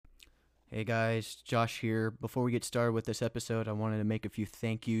Hey guys, Josh here. Before we get started with this episode, I wanted to make a few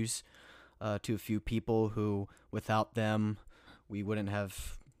thank yous to a few people who, without them, we wouldn't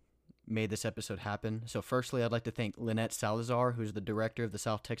have made this episode happen. So firstly, I'd like to thank Lynette Salazar, who's the director of the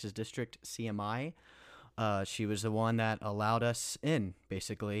South Texas District, CMI. She was the one that allowed us in,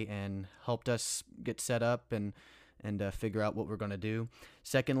 basically, and helped us get set up and figure out what we're going to do.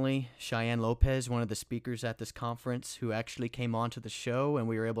 Secondly, Cheyenne Lopez, one of the speakers at this conference, who actually came on to the show, and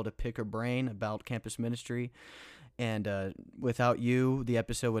we were able to pick her brain about campus ministry. And without you, the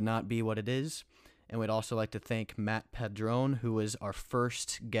episode would not be what it is. And we'd also like to thank Matt Padron, who was our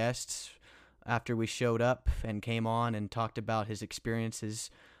first guest after we showed up and came on and talked about his experiences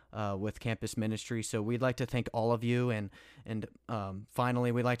with campus ministry. So we'd like to thank all of you, and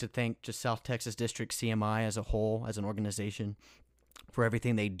finally, we'd like to thank just South Texas District CMI as a whole, as an organization, for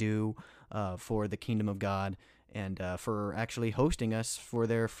everything they do for the kingdom of God, and for actually hosting us for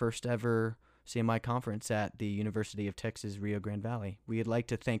their first ever CMI conference at the University of Texas, Rio Grande Valley. We'd like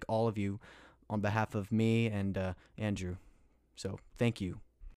to thank all of you on behalf of me and Andrew. So thank you.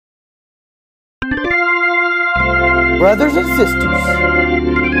 Brothers and sisters,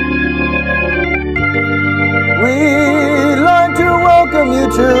 we'd like to welcome you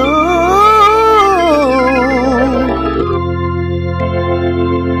to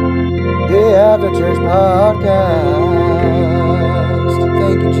the After Church Podcast.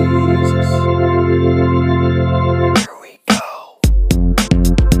 Thank you, Jesus. Here we go.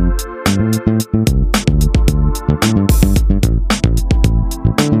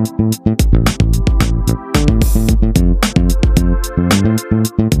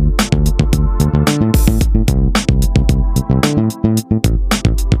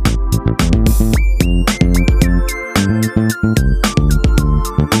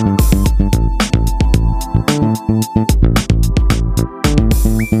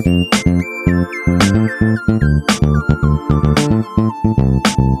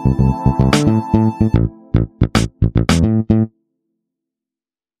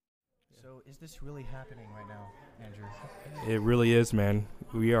 So is this really happening right now, Andrew? It really is, man.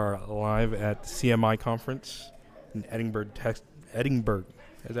 We are live at the CMI conference in Edinburgh. Is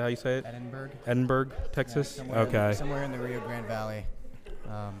that how you say it? Edinburgh, Texas? Yeah, somewhere in the Rio Grande Valley,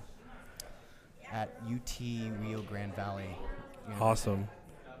 at UT Rio Grande Valley University. Awesome.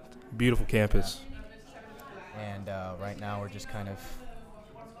 Beautiful campus. Yeah. And right now we're just kind of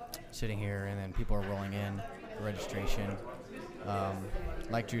sitting here, and then people are rolling in for registration.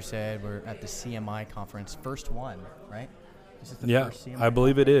 Like Drew said, we're at the CMI conference, first one, right? This is the first CMI I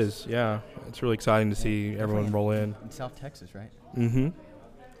believe conference. it is. Yeah, it's really exciting to see everyone roll in. In South Texas, right? Mm-hmm. Yeah.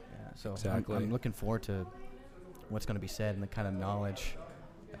 So Exactly. I'm looking forward to what's going to be said and the kind of knowledge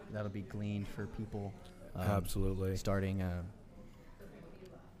that'll be gleaned for people. Absolutely. Starting,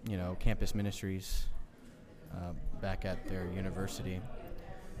 campus ministries back at their university.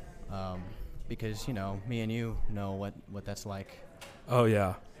 Because, me and you know what that's like. Oh,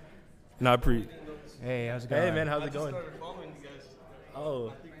 yeah. Hey, how's it going? Hey, man, how's it going? Started following you guys.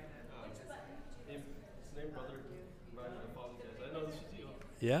 Oh. His name brother invited me to follow you guys. I know this was you.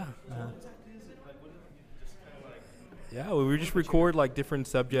 Yeah. What exactly is it? Like, what did you just kind of like? Yeah, well, we just record like different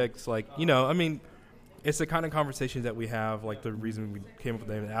subjects, like, it's the kind of conversations that we have, like the reason we came up with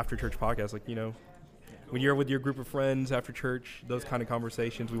the name After Church Podcast, like, when you're with your group of friends after church, those kind of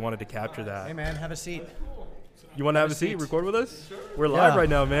conversations, we wanted to capture that. Hey, man, have a seat. You want to have a seat, record with us? Sure. We're live right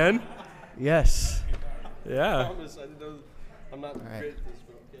now, man. Yes. I Yeah. promise, I didn't know. I'm not right. great at this,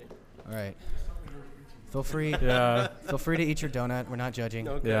 but okay. All right. Feel free. Yeah. Feel free to eat your donut. We're not judging.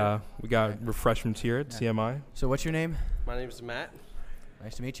 Okay. Yeah. We got refreshments here at CMI. So what's your name? My name is Matt.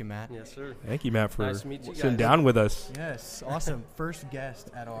 Nice to meet you, Matt. Yes, sir. Thank you, Matt, for Nice to meet you sitting guys. down with us Yes. Awesome. First guest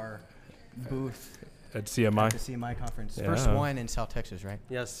at our booth at at CMI. the CMI conference. Yeah. First one in South Texas, right?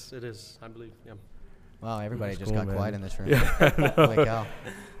 Yes, it is. I believe. Yeah. Wow, everybody That's just cool, got man. quiet in this room. Yeah, I know. Holy cow.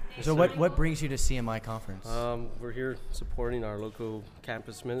 Yes, So sir. what brings you to CMI conference? We're here supporting our local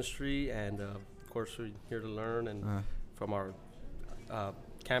campus ministry, and of course, we're here to learn and from our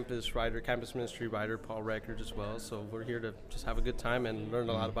campus ministry writer, Paul Record, as well. So we're here to just have a good time and learn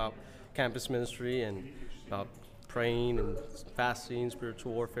a lot about campus ministry and about praying and fasting,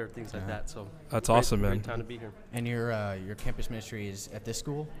 spiritual warfare, things like that. So That's awesome, man. Great time to be here. And your campus ministry is at this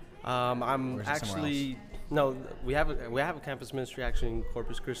school? I'm Or is it somewhere actually no. We have a campus ministry actually in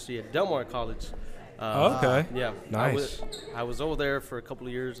Corpus Christi at Delmar College. Okay. Yeah. Nice. I was over there for a couple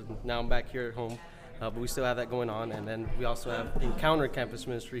of years, and now I'm back here at home. But we still have that going on, and then we also have Encounter Campus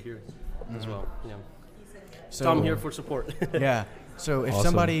Ministry here as well. Yeah. So I'm here for support. Yeah. So if Awesome.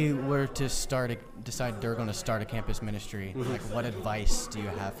 somebody were to decide they're going to start a campus ministry, like what advice do you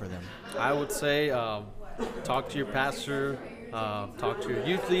have for them? I would say talk to your pastor, talk to your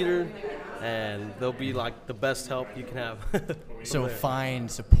youth leader, and they'll be like the best help you can have. So find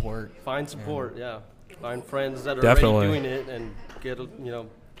support. Find support, yeah. Find friends that are Definitely. already doing it and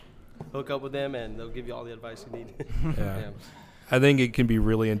hook up with them, and they'll give you all the advice you need. Yeah. I think it can be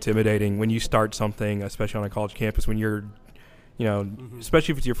really intimidating when you start something, especially on a college campus, when you're,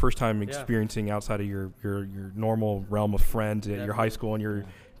 especially if it's your first time experiencing outside of your normal realm of friends at your high school, and you're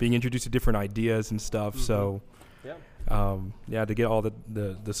being introduced to different ideas and stuff. So, to get all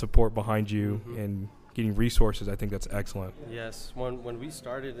the support behind you and getting resources, I think that's excellent. Yes. When we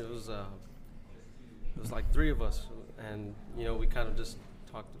started, it was like 3 of us, and we kind of just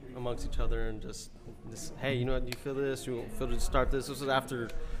talked amongst each other and just hey, do you feel this? You feel to start this? This was after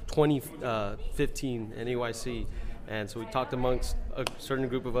 2015 in AYC, and so we talked amongst a certain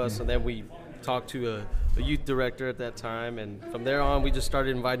group of us, and then we talked to a youth director at that time, and from there on, we just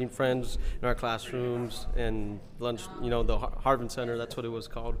started inviting friends in our classrooms and lunch. The Harvard Center, that's what it was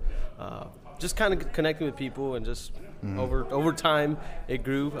called. Just kind of connecting with people, and just over time, it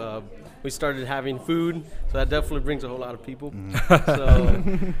grew. We started having food, so that definitely brings a whole lot of people. So,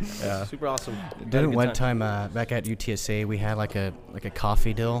 super awesome. Didn't one time back at UTSA we had like a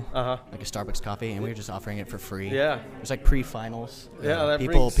coffee deal, like a Starbucks coffee, and we were just offering it for free. Yeah. It was like pre-finals. Yeah, that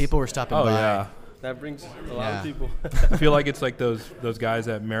people were stopping by. Yeah. That brings a lot of people. I feel like it's like those guys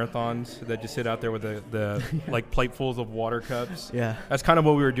at marathons that just sit out there with the like platefuls of water cups. Yeah. That's kind of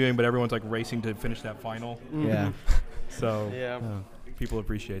what we were doing, but everyone's like racing to finish that final. Yeah. So people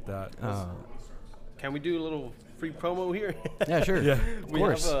appreciate that. Can we do a little free promo here? Yeah, sure. Yeah. Of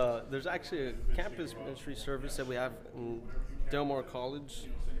course. There's actually a campus ministry service that we have in Del Mar College.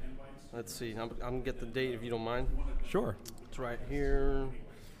 Let's see. I'm going to get the date if you don't mind. Sure. It's right here.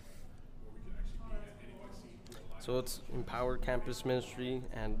 So it's Empower Campus Ministry,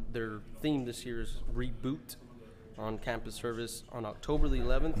 and their theme this year is Reboot on campus service on October the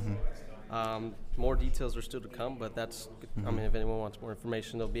 11th. More details are still to come, but that's, if anyone wants more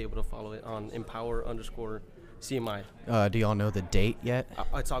information, they'll be able to follow it on Empower_CMI. Do y'all know the date yet?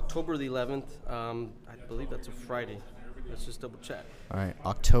 It's October the 11th. I believe that's a Friday. Let's just double check. All right,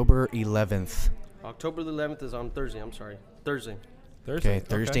 October 11th. October the 11th is on Thursday. I'm sorry. Thursday. Okay,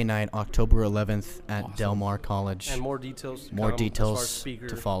 Thursday night, October 11th at Del Mar College. And more details to More come details as far as speaker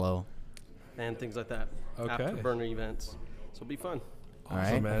to follow. and things like that. Okay. Afterburner events. So it'll be fun. All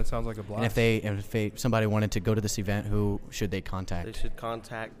Awesome, right. man. It sounds like a blast. And if somebody wanted to go to this event, who should they contact? They should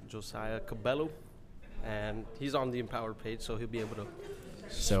contact Josiah Cabello, and he's on the Empower page, so he'll be able to.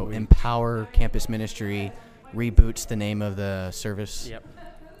 So Empower Campus Ministry reboots the name of the service. Yep.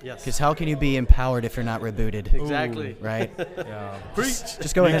 Yes. Because how can you be empowered if you're not rebooted? Exactly. Right? Yeah. Preach.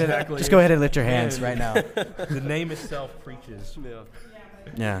 Just go ahead and lift your hands right now. The name itself preaches. Yeah.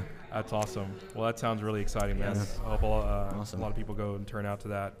 Yeah. That's awesome. Well, that sounds really exciting, man. Yes. I hope a Awesome. lot of people go and turn out to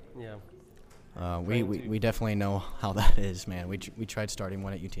that. Yeah. We definitely know how that is, man. We tried starting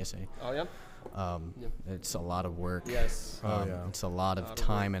one at UTSA. Oh yeah. It's a lot of work. Yes. It's a lot of Lot of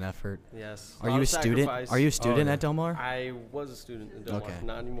time and effort. Yes. Are you a student? Are you a student at Del Mar? I was a student in Del Mar, Okay.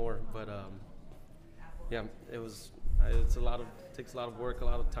 not anymore. But it was. Takes a lot of work, a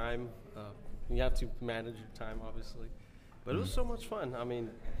lot of time. You have to manage your time, obviously. But it was so much fun. I mean,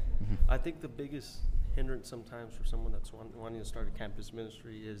 I think the biggest hindrance sometimes for someone that's wanting to start a campus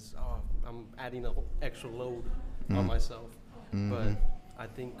ministry is, I'm adding an extra load on myself. But I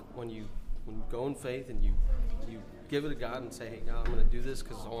think when you go in faith and you give it to God and say, hey, God, I'm going to do this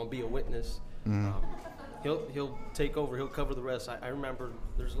because I want to be a witness, he'll take over. He'll cover the rest. I remember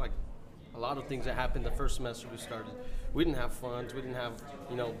there's like a lot of things that happened the first semester we started. We didn't have funds. We didn't have,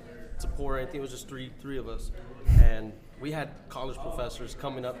 support or anything. It was just three of us. And we had college professors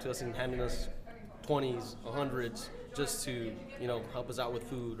coming up to us and handing us 20s, 100s just to, help us out with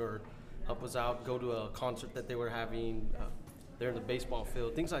food or help us out, go to a concert that they were having. They're in the baseball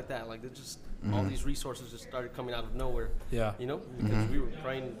field, things like that. Like, all these resources just started coming out of nowhere. Yeah. Because we were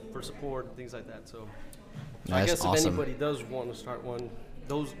praying for support and things like that. So I That's guess awesome. if anybody does want to start one,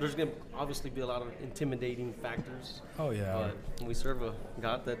 there's going to obviously be a lot of intimidating factors. Oh, yeah. But we serve a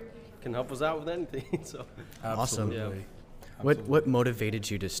God that can help us out with anything. So Awesome. Absolutely. What motivated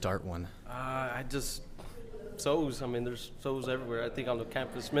you to start one? I just sows. I mean, there's sows everywhere. I think on the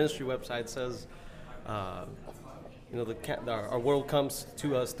campus ministry website it says, our world comes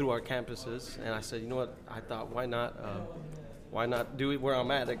to us through our campuses. And I said, you know what? I thought, why not do it where I'm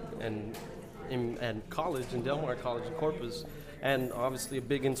at and in college, in Del Mar College in Corpus. And obviously a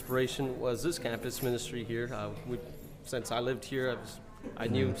big inspiration was this campus ministry here. since I lived here, I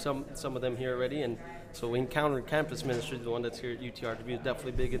knew some of them here already, and so we encountered campus ministry, the one that's here at UTRW, is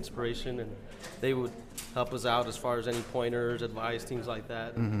definitely a big inspiration, and they would help us out as far as any pointers, advice, things like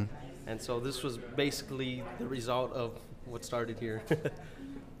that. And so this was basically the result of what started here.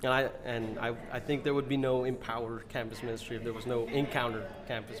 And I think there would be no Empower campus ministry if there was no Encounter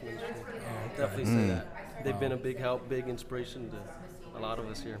campus ministry. Definitely say that. They've been a big help, big inspiration to a lot of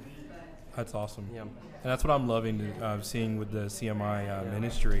us here. That's awesome. Yeah. And that's what I'm loving seeing with the CMI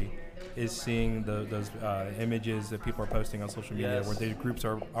ministry, is seeing those images that people are posting on social media where the groups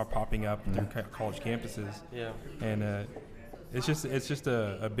are popping up through college campuses. Yeah. And it's just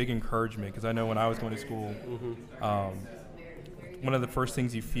a big encouragement, because I know when I was going to school, one of the first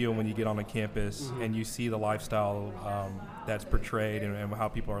things you feel when you get on a campus and you see the lifestyle that's portrayed and how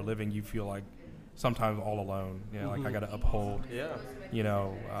people are living, you feel like sometimes all alone. You know, like I got to uphold, you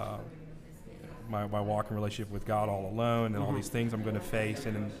know, my walk in relationship with God all alone, and all these things I'm going to face,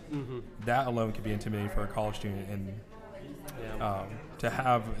 and that alone could be intimidating for a college student. And to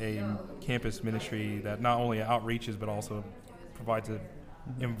have a campus ministry that not only outreaches but also provides an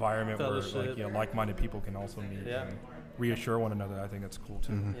environment Fellowship. where, like, you know, like-minded people can also meet and reassure one another, I think that's cool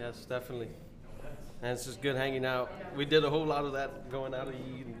too. Yes, definitely. And it's just good hanging out. We did a whole lot of that, going out to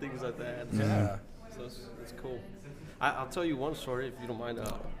eat and things like that. So it's cool. I'll tell you one story, if you don't mind.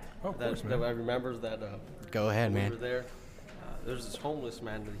 That I remember that. Go ahead, when man. we were there. There's this homeless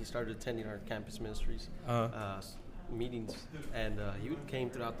man that he started attending our campus ministries meetings, and he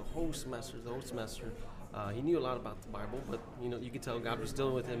came throughout the whole semester. He knew a lot about the Bible, but you could tell God was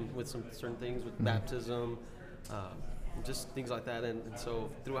dealing with him with some certain things, with baptism, just things like that. And so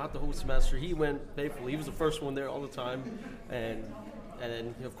throughout the whole semester, he went faithfully. He was the first one there all the time, and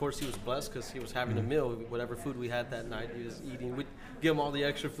then of course he was blessed because he was having a meal. Whatever food we had that night, he was eating. We'd give him all the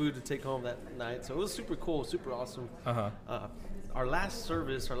extra food to take home that night. So it was super cool, super awesome. Our last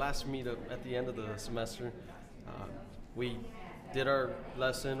service, our last meetup at the end of the semester, we did our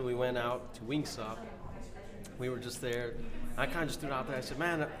lesson. We went out to Wingstop. We were just there. I kind of just threw it out there. I said,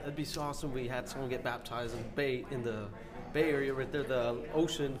 man, that'd be so awesome. We had someone get baptized in the Bay Area right there, the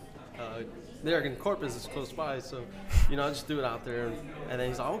ocean. There in Corpus is close by, so I just threw it out there, and then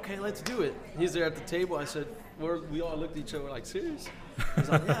he's like, okay, let's do it. He's there at the table. I said, we all looked at each other like, serious? He's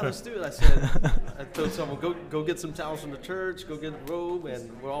like, yeah, let's do it. I told someone, go get some towels from the church, go get a robe,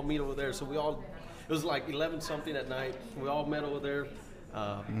 and we'll all meet over there. So it was like 11 something at night. We all met over there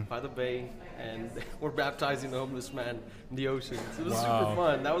by the bay, and we're baptizing the homeless man in the ocean. So it was super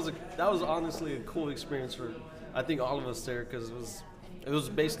fun. That was honestly a cool experience for, I think, all of us there, because it was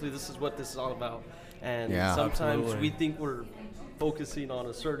basically, this is what this is all about. And sometimes we think we're focusing on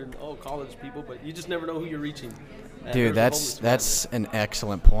a certain college people, but you just never know who you're reaching. And dude, that's an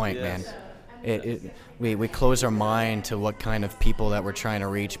excellent point, man. We close our mind to what kind of people that we're trying to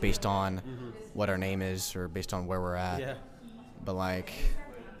reach based on what our name is or based on where we're at. But like,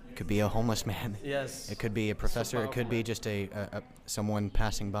 it could be a homeless man. It could be a professor. So it could be just a someone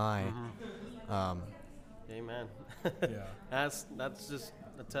passing by. Amen. That's just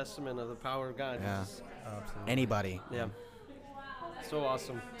a testament of the power of God. Absolutely. Anybody. So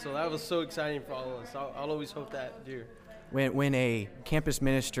awesome. So that was so exciting for all of us. I'll always hope that, dear. When a campus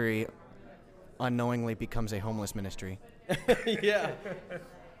ministry unknowingly becomes a homeless ministry.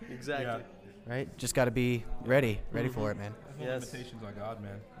 Exactly. Right? Just got to be ready for it, man. Limitations on God,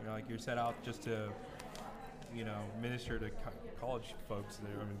 man. Like you're set out just to, minister to college folks.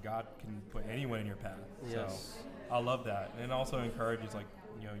 I mean, God can put anyone in your path. So I love that, and also encourages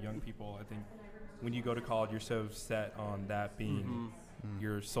young people. I think when you go to college, you're so set on that being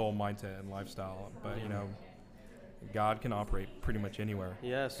your sole mindset and lifestyle. But God can operate pretty much anywhere.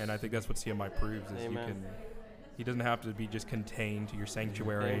 And I think that's what CMI proves is He doesn't have to be just contained to your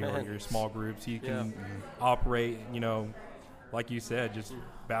sanctuary or your small groups. He can operate, like you said, just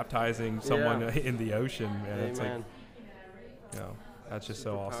baptizing someone in the ocean. And it's like, that's just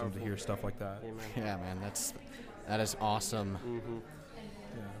so awesome powerful to hear stuff like that. Yeah, man, that is awesome.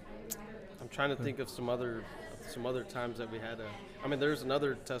 I'm trying to think of some other times that we had. There's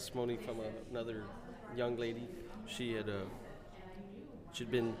another testimony from another young lady. She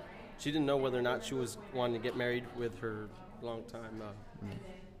didn't know whether or not she was wanting to get married with her longtime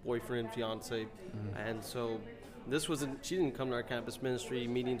boyfriend, fiance, and so she didn't come to our campus ministry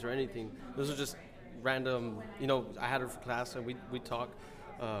meetings or anything. This was just random. I had her for class, and we talked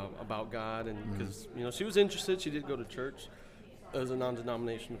about God, and because she was interested. She did go to church. It was a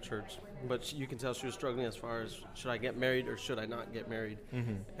non-denominational church, but you can tell she was struggling as far as, should I get married or should I not get married?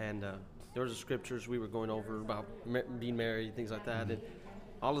 And there was the scriptures we were going over about being married, things like that.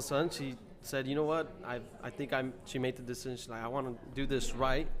 all of a sudden she said, you know what, I think she made the decision, she's like, I want to do this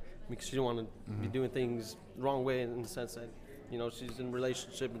right, because she didn't want to be doing things the wrong way, in the sense that, you know, she's in a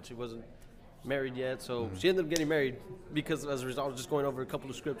relationship and she wasn't married yet, so she ended up getting married because as a result of just going over a couple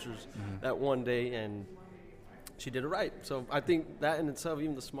of scriptures that one day, and she did it right. So I think that in itself,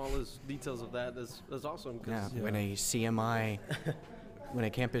 even the smallest details of that is awesome. When a CMI, when a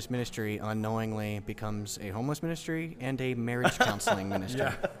campus ministry unknowingly becomes a homeless ministry and a marriage counseling ministry.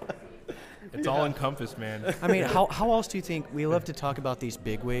 Yeah. It's all encompassed, man. I mean, how else do you think, we love to talk about these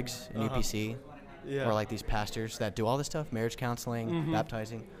bigwigs in UPC, or like these pastors that do all this stuff, marriage counseling,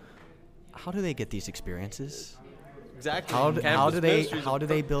 baptizing. How do they get these experiences? Exactly. How do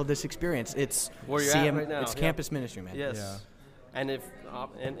they build this experience? It's where you're at right now. It's campus ministry, man. Yes. Yeah. And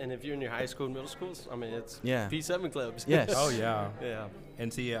if you're in your high school and middle schools, I mean, it's P7 clubs. Yes. Oh yeah. Yeah.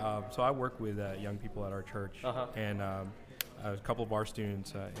 And see, so I work with young people at our church, and a couple of our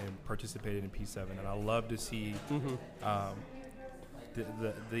students participated in P7, and I love to see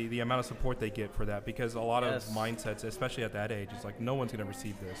the amount of support they get for that, because a lot of mindsets, especially at that age, is like, no one's going to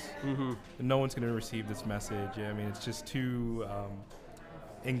receive this. No one's going to receive this message. I mean, it's just too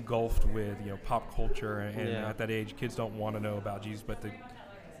engulfed with, you know, pop culture, and at that age, kids don't want to know about Jesus. But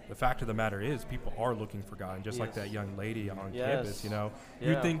the fact of the matter is, people are looking for God, and just like that young lady on campus, you know,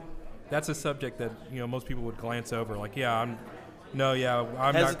 you'd think that's a subject that, you know, most people would glance over. Like, I'm not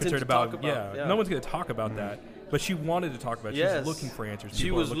concerned about. No one's going to talk about that. But she wanted to talk about it. She was looking for answers.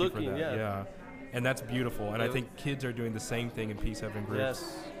 She was looking for that. Yeah. And that's beautiful. And I think kids are doing the same thing in P7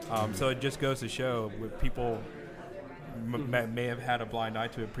 groups. So it just goes to show, with people may have had a blind eye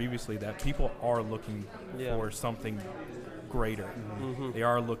to it previously, that people are looking for something greater. They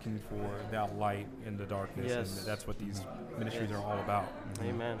are looking for that light in the darkness. And that's what these ministries are all about.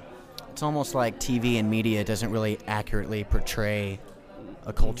 Amen. It's almost like TV and media doesn't really accurately portray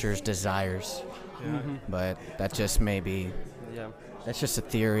a culture's desires. But that just may be, that's just a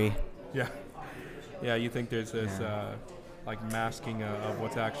theory. Yeah, you think there's this like masking of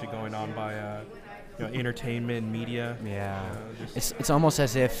what's actually going on by you know, entertainment and media. It's almost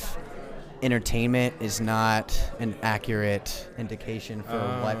as if entertainment is not an accurate indication for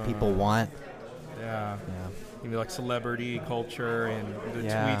what people want. You know, like celebrity culture and the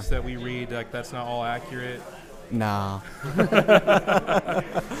tweets that we read, like, that's not all accurate. Nah.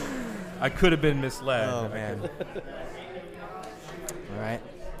 I could have been misled. Oh, man. All right.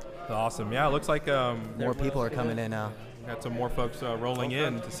 Awesome. Yeah, it looks like more people are coming in now. Got some more folks rolling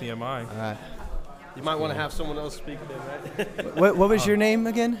in to CMI. All right. You might want to have someone else speak then, right? What was your name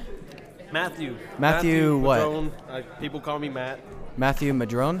again? Matthew. Matthew what? Padron. People call me Matt. Matthew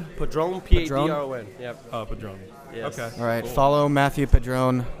Madrone? Padron, P-A-D-R-O-N. Yep. Padron. Yes. Okay. All right. Cool. Follow Matthew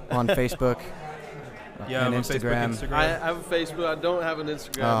Padron on Facebook. And Instagram. Facebook, I have a Facebook. I don't have an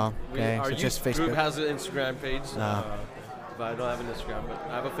Instagram. Oh, okay. Our so youth just Facebook. group has an Instagram page, but I don't have an Instagram. But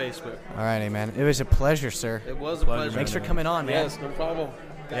I have a Facebook. All righty, man. It was a pleasure, sir. It was a pleasure. Thanks for coming on, man. Yes, no problem.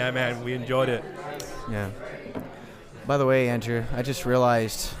 Yeah, man. We enjoyed it. Yeah. By the way, Andrew, I just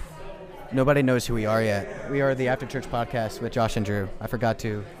realized nobody knows who we are yet. We are the After Church Podcast with Josh and Drew. I forgot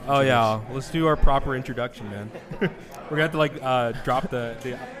to. Oh, yeah. Let's do our proper introduction, man. We're going to have to, drop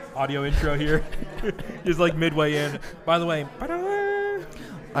the audio intro here. Just like midway in. By the way,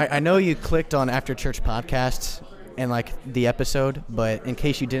 I know you clicked on After Church Podcasts and like the episode, but in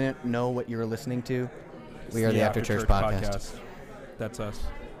case you didn't know what you were listening to, we are the After Church Podcast. That's us.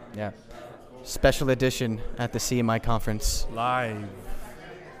 Yeah. Special edition at the CMI conference. Live.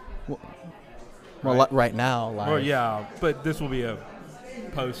 Well, right now, live. Well, yeah, but this will be a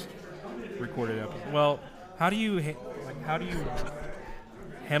post-recorded episode. Well, how do you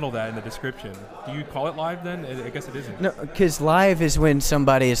handle that in the description? Do you call it live then? I guess it isn't. No, because live is when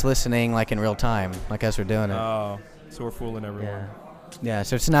somebody is listening like in real time, like as we're doing it. Oh, so we're fooling everyone. Yeah,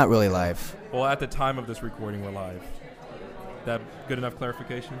 so it's not really live. Well, at the time of this recording, we're live. That good enough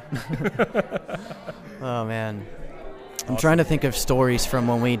clarification? Oh, man. I'm trying to think of stories from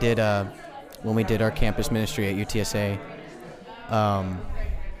when we did our campus ministry at UTSA.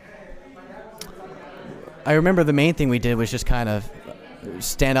 I remember the main thing we did was just kind of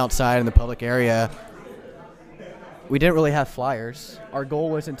stand outside in the public area. We didn't really have flyers. Our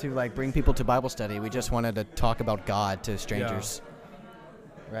goal wasn't to like bring people to Bible study. We just wanted to talk about God to strangers.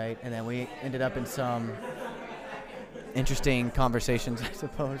 Right? And then we ended up in some interesting conversations, I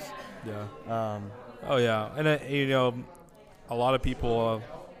suppose. Yeah. Oh, yeah. And, you know, a lot of people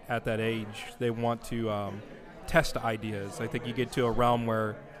at that age, they want to test ideas. I think you get to a realm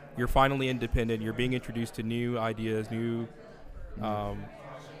where you're finally independent. You're being introduced to new ideas, new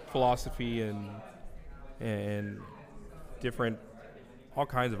philosophy and different all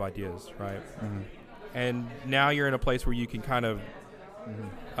kinds of ideas, right? Mm-hmm. And now you're in a place where you can kind of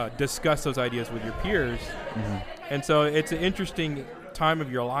discuss those ideas with your peers. Mm-hmm. And so it's an interesting time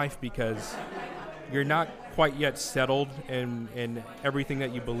of your life because you're not quite yet settled in everything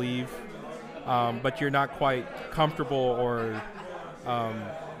that you believe, but you're not quite comfortable or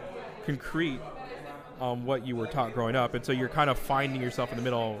concrete on what you were taught growing up. And so you're kind of finding yourself in the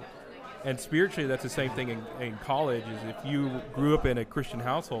middle. And spiritually, that's the same thing in college, is if you grew up in a Christian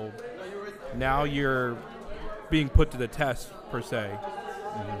household, now you're being put to the test, per se.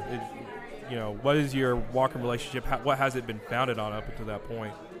 What is your walking relationship? What has it been founded on up until that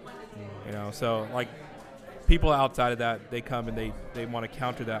point? So like people outside of that, they come and they want to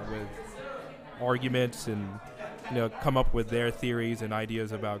counter that with arguments and come up with their theories and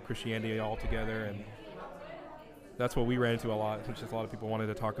ideas about Christianity altogether. And that's what we ran into a lot, which is a lot of people wanted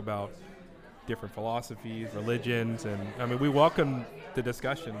to talk about different philosophies, religions, and I mean we welcome the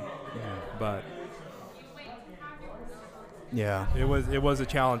discussion, but Yeah. it was a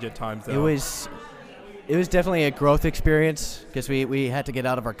challenge at times, though. It was definitely a growth experience because we had to get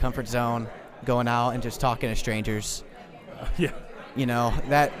out of our comfort zone, going out and just talking to strangers. Yeah.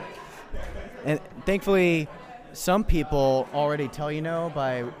 That, and thankfully, some people already tell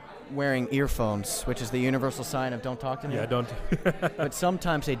by wearing earphones, which is the universal sign of don't talk to me. Yeah, don't. But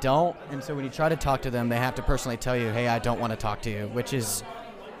sometimes they don't, and so when you try to talk to them, they have to personally tell you, hey, I don't want to talk to you, which is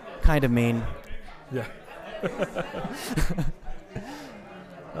kind of mean. Yeah.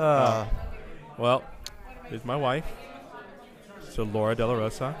 Well, here's my wife. So Laura De La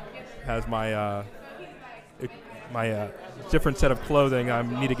Rosa has my different set of clothing I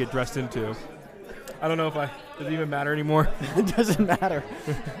need to get dressed into. I don't know if does it even matter anymore? It doesn't matter.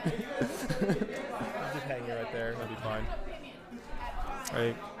 Just hang it right there. That'll be fine. All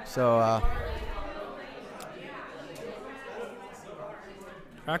right. So,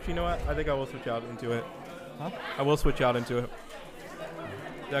 actually, you know what? I think I will switch out into it. Huh? I will switch out into it.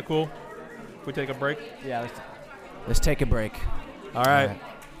 Is that cool? If we take a break? Yeah, let's take a break. All right.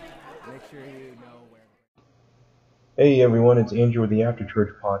 Make sure you know where. Hey everyone, it's Andrew with the After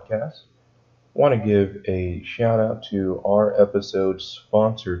Church Podcast. I want to give a shout out to our episode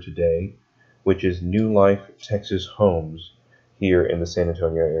sponsor today, which is New Life Texas Homes here in the San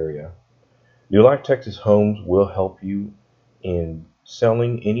Antonio area. New Life Texas Homes will help you in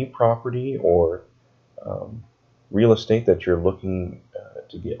selling any property or real estate that you're looking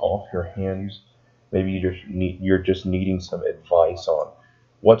to get off your hands. Maybe you're just needing some advice on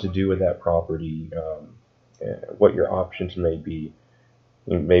what to do with that property, what your options may be.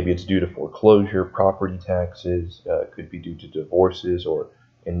 Maybe it's due to foreclosure, property taxes, could be due to divorces or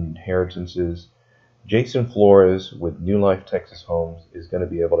inheritances. Jason Flores with New Life Texas Homes is going to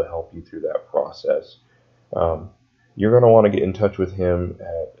be able to help you through that process. You're going to want to get in touch with him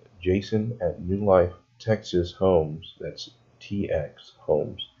at Jason at New Life Texas Homes. That's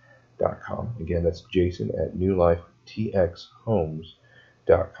txhomes.com. Again, that's Jason at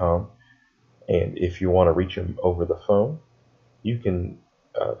newlifetxhomes.com. And if you want to reach him over the phone, you can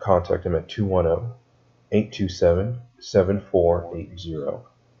contact him at 210-827-7480.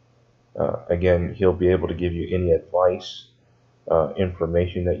 Again, he'll be able to give you any advice,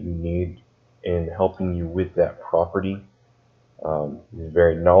 information that you need in helping you with that property. He's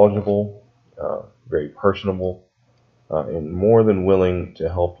very knowledgeable, very personable, and more than willing to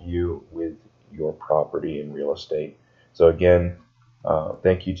help you with your property and real estate. So again,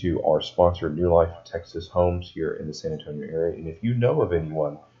 thank you to our sponsor, New Life Texas Homes here in the San Antonio area. And if you know of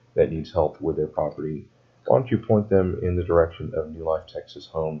anyone that needs help with their property, why don't you point them in the direction of New Life Texas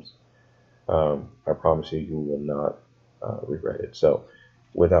Homes? I promise you will not regret it. So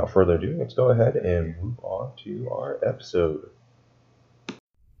without further ado, let's go ahead and move on to our episode.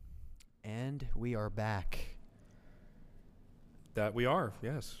 And we are back. That we are,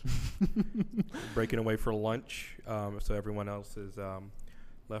 yes. Breaking away for lunch. So everyone else has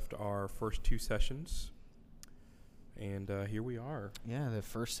left our first two sessions. And here we are. Yeah, the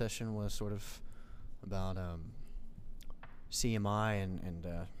first session was sort of about CMI and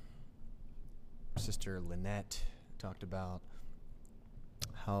Sister Lynette talked about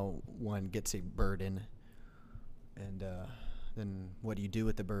how one gets a burden and then what do you do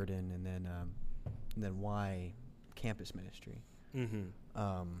with the burden and then why campus ministry. Mm-hmm.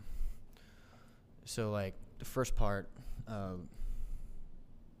 So like the first part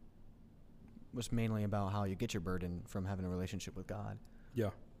was mainly about how you get your burden from having a relationship with God.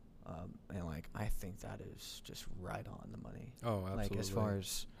 Yeah. And like I think that is just right on the money. Oh, absolutely. Like as far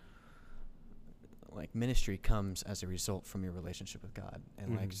as like ministry comes as a result from your relationship with God,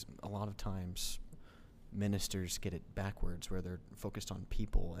 and like a lot of times ministers get it backwards, where they're focused on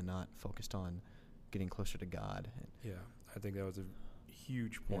people and not focused on getting closer to God. Yeah, I think that was a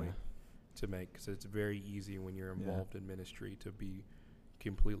huge point to make, because it's very easy when you're involved in ministry to be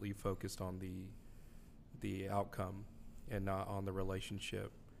completely focused on the outcome and not on the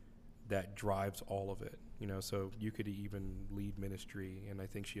relationship that drives all of it. So you could even lead ministry, and I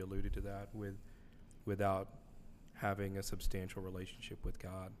think she alluded to that, without having a substantial relationship with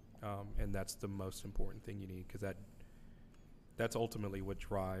God, and that's the most important thing you need, because that's ultimately what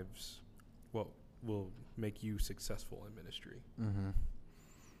drives what will make you successful in ministry. Mm-hmm.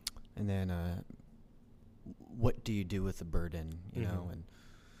 And then what do you do with the burden, you know,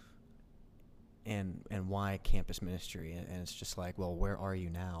 and why campus ministry? And it's just like, well, where are you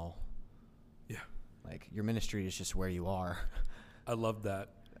now? Yeah. Like, your ministry is just where you are. I love that.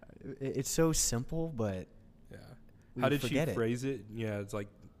 It's so simple, but how did she phrase it? Yeah, it's like,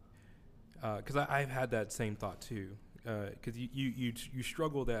 because I've had that same thought too. Because you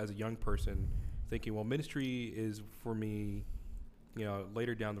struggle that as a young person, thinking, well, ministry is for me,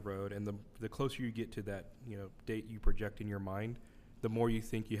 later down the road, and the closer you get to that, date you project in your mind, the more you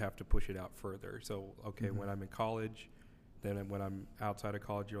think you have to push it out further. So, okay, when I'm in college, then when I'm outside of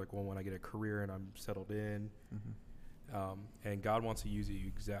college, you're like, well, when I get a career and I'm settled in, and God wants to use you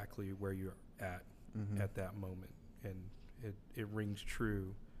exactly where you're at that moment, and it rings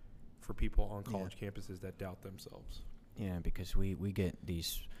true for people on college campuses that doubt themselves. Yeah, because we get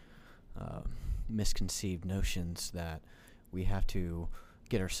these misconceived notions that we have to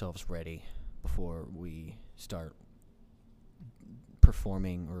get ourselves ready before we start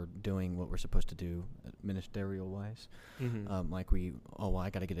performing or doing what we're supposed to do ministerial wise. Like I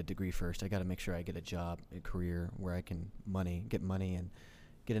got to get a degree first. I got to make sure I get a job, a career where I can get money and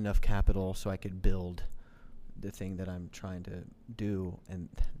get enough capital so I could build the thing that I'm trying to do.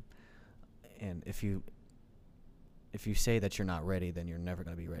 And if you say that you're not ready, then you're never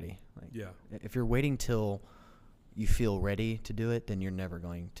going to be ready. If you're waiting till you feel ready to do it, then you're never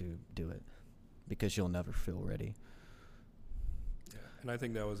going to do it, because you'll never feel ready. Yeah, and I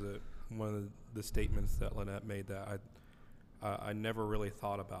think that was one of the statements that Lynette made that I never really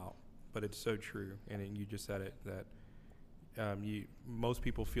thought about, but it's so true. And you just said it, that most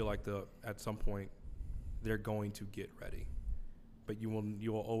people feel like at some point they're going to get ready, but you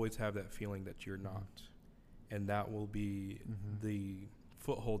will always have that feeling that you're not, and that will be the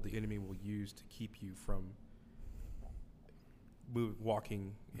foothold the enemy will use to keep you from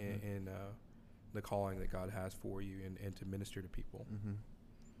walking in the calling that God has for you, and to minister to people.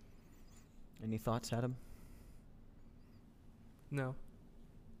 Any thoughts, Adam? No.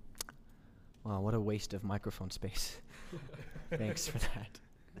 Wow, what a waste of microphone space. Thanks for that.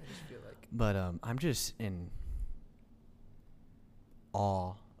 I just feel like. But I'm just in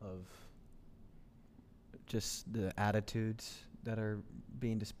awe of just the attitudes that are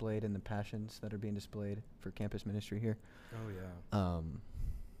being displayed and the passions that are being displayed for campus ministry here. Oh yeah.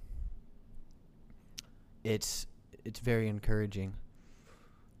 It's very encouraging.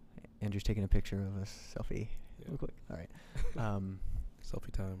 Andrew's taking a picture of us. Selfie. Real quick. All right.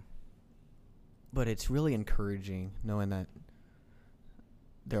 Selfie time. But it's really encouraging knowing that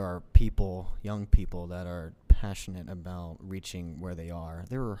there are people, young people, that are passionate about reaching where they are.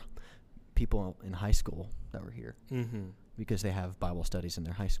 There were people in high school that were here because they have Bible studies in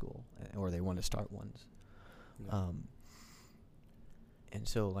their high school, or they want to start ones. Yeah. And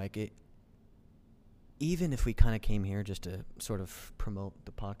so, even if we kind of came here just to sort of promote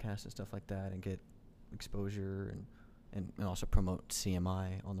the podcast and stuff like that and get exposure and also promote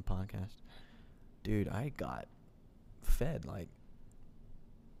CMI on the podcast, dude, I got fed.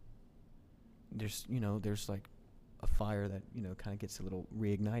 There's like a fire that, kind of gets a little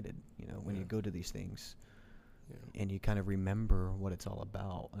reignited, when you go to these things and you kind of remember what it's all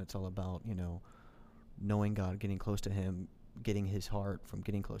about. And it's all about, knowing God, getting close to him, getting his heart from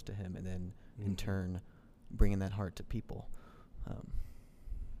getting close to him, and then in turn bringing that heart to people.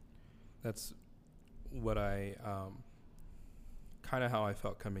 That's what I kind of how I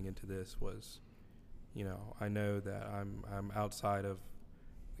felt coming into this was, I know that I'm outside of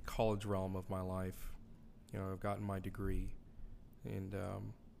the college realm of my life. I've gotten my degree, and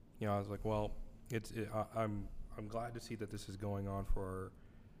I was like, well, I'm glad to see that this is going on for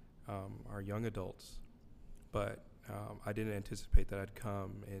our young adults, but I didn't anticipate that I'd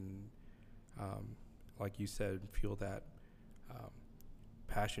come and, like you said, feel that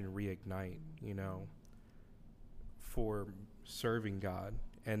passion reignite, for serving God,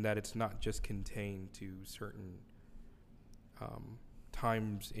 and that it's not just contained to certain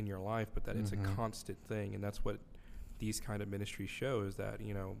times in your life, but that it's a constant thing. And that's what these kind of ministries show is that,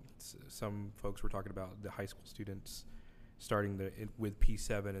 some folks were talking about the high school students starting with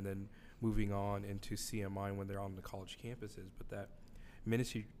P7 and then moving on into CMI when they're on the college campuses, but that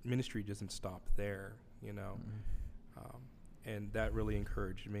ministry doesn't stop there, and that really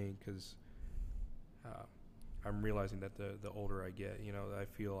encouraged me because I'm realizing that the older I get, I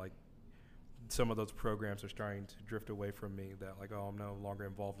feel like some of those programs are starting to drift away from me, that like, oh, I'm no longer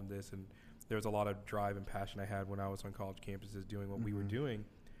involved in this. And there was a lot of drive and passion I had when I was on college campuses doing what we were doing,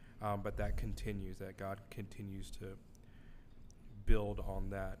 but that continues, that God continues to build on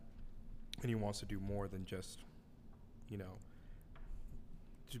that, and he wants to do more than just,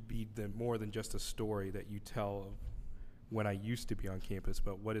 to be more than just a story that you tell of when I used to be on campus,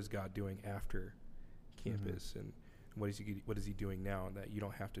 but what is God doing after campus, and what is he doing now, and that you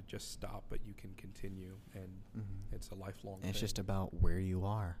don't have to just stop, but you can continue, and it's a lifelong thing. It's just about where you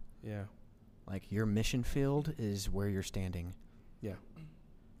are. Yeah. Like your mission field is where you're standing. Yeah.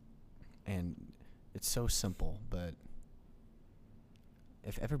 And it's so simple, but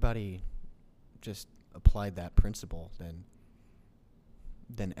if everybody just applied that principle,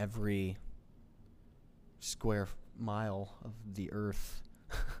 then every square mile of the earth,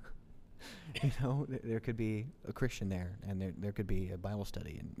 there could be a Christian there, and there could be a Bible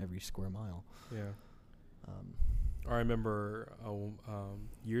study in every square mile. Yeah. I remember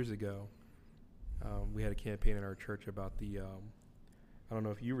years ago, we had a campaign in our church about the, I don't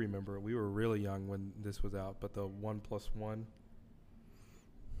know if you remember, we were really young when this was out, but the 1 + 1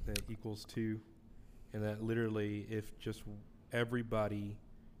 that equals 2, and that literally if just everybody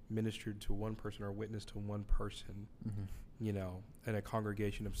ministered to one person or witnessed to one person, in a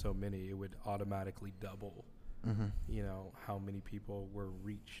congregation of so many, it would automatically double, how many people were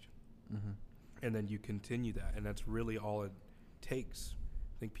reached. And then you continue that, and that's really all it takes.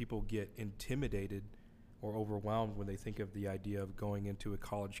 I think people get intimidated or overwhelmed when they think of the idea of going into a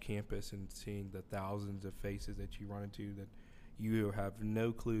college campus and seeing the thousands of faces that you run into that you have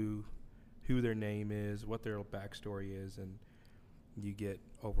no clue who their name is, what their backstory is, and you get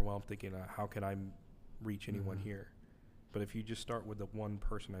overwhelmed thinking, how can I reach anyone here? But if you just start with the one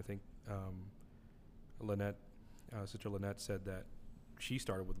person, I think Sister Lynette said that she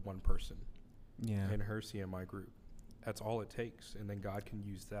started with one person in her CMI group. That's all it takes, and then God can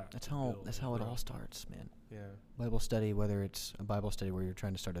use that. That's how it all starts, man. Yeah. Bible study, whether it's a Bible study where you're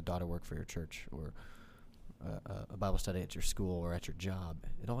trying to start a daughter work for your church, or a Bible study at your school or at your job,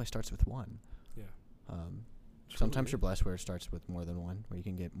 it always starts with one. Yeah. Sometimes you're blessed where it starts with more than one, where you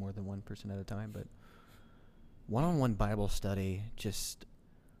can get more than one person at a time, but one-on-one Bible study just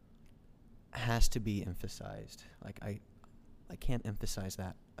has to be emphasized. Like I can't emphasize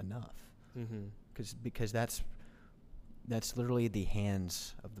that enough, because that's literally the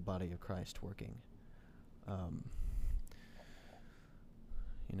hands of the body of Christ working.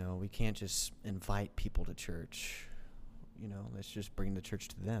 We can't just invite people to church. Let's just bring the church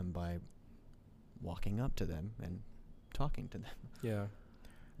to them by walking up to them and talking to them. Yeah.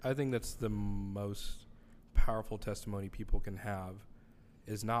 I think that's the most powerful testimony people can have,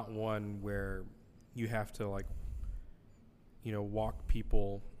 is not one where you have to walk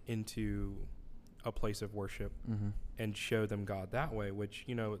people into a place of worship and show them God that way, which,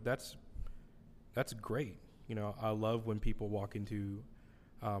 that's great. I love when people walk into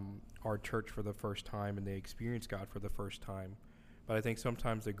our church for the first time and they experience God for the first time. But I think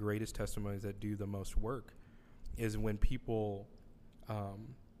sometimes the greatest testimonies that do the most work is when people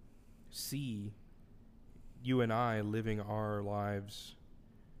see you and I living our lives.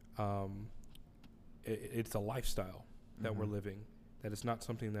 It's a lifestyle that we're living, that it's not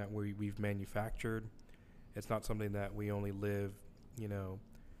something that we've manufactured. It's not something that we only live,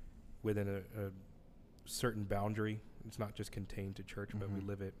 within a certain boundary. It's not just contained to church, but we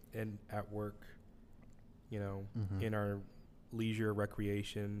live it at work, in our leisure,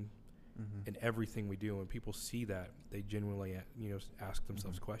 recreation, in everything we do. When people see that, they genuinely, ask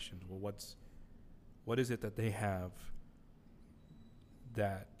themselves questions. Well, what is it that they have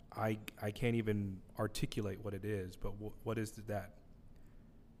that I can't even articulate what it is, but what is that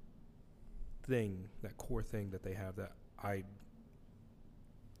thing, that core thing that they have that I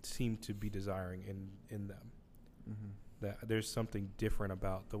seem to be desiring in them? That there's something different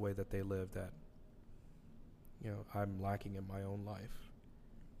about the way that they live that, I'm lacking in my own life.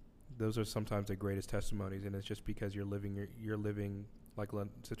 Those are sometimes the greatest testimonies, and it's just because you're living, like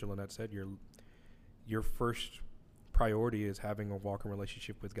Sister Lynette said, your first priority is having a walking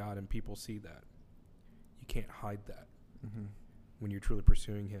relationship with God, and people see that. You can't hide that when you're truly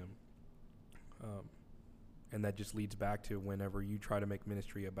pursuing Him. And that just leads back to whenever you try to make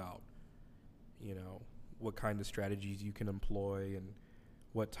ministry about, what kind of strategies you can employ and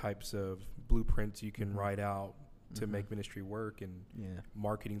what types of blueprints you can write out to make ministry work, and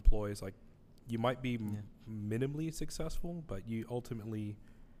marketing ploys. Like, you might be minimally successful, but you ultimately,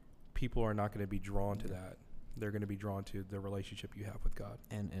 people are not going to be drawn to that. They're going to be drawn to the relationship you have with God.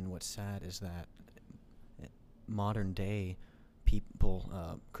 And what's sad is that modern day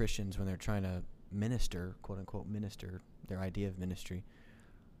people, Christians, when they're trying to minister, quote unquote minister, their idea of ministry,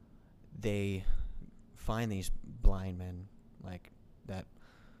 they find these blind men like that,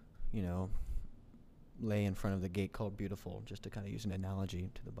 you know, lay in front of the gate called Beautiful, just to kind of use an analogy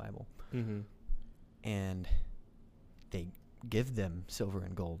to the Bible. And they give them silver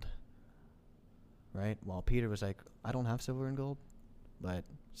and gold, right? While Peter was like, I don't have silver and gold, but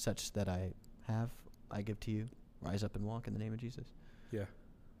such that I have, I give to you. Rise up and walk in the name of Jesus. Yeah.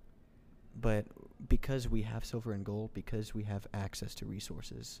 But because we have silver and gold, because we have access to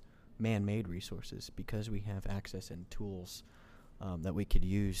resources, man-made resources, because we have access and tools that we could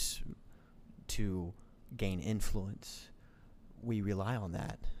use to gain influence, we rely on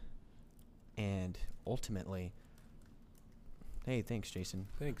that. And ultimately, hey, thanks, Jason.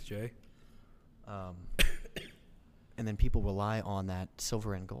 Thanks, Jay. And then people rely on that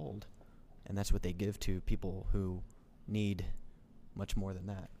silver and gold, and that's what they give to people who need much more than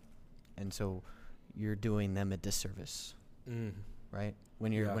that. And so you're doing them a disservice, right?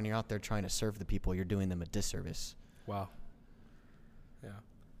 When you're out there trying to serve the people, you're doing them a disservice. Wow. Yeah.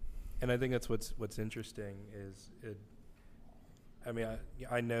 And I think that's what's interesting is it. I mean,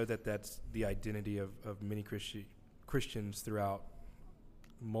 I know that that's the identity of many Christians throughout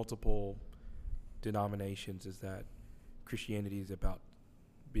multiple denominations, is that Christianity is about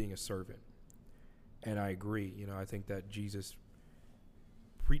being a servant. And I agree. You know, I think that Jesus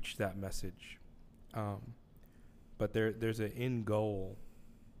preached that message. But there's an end goal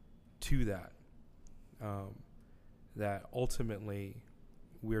to that, that ultimately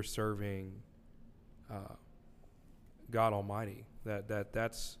we're serving God Almighty.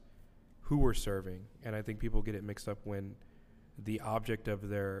 That's who we're serving. And I think people get it mixed up when the object of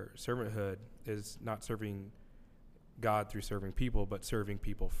their servanthood is not serving God through serving people, but serving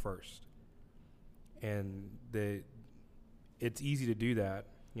people first. And it's easy to do that,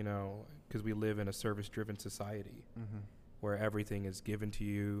 you know, because we live in a service-driven society where everything is given to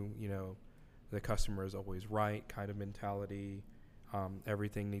you. You know, the customer is always right kind of mentality.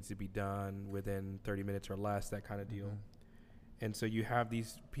 Everything needs to be done within 30 minutes or less, that kind of deal. And so you have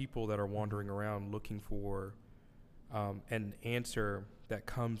these people that are wandering around looking for an answer that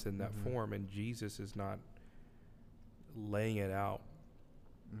comes in that form, and Jesus is not laying it out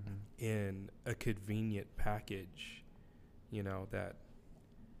in a convenient package, you know, that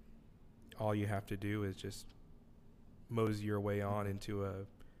all you have to do is just mosey your way on into a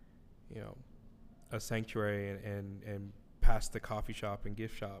sanctuary and past the coffee shop and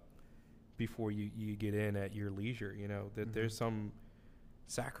gift shop before you get in at your leisure. You know, that there's some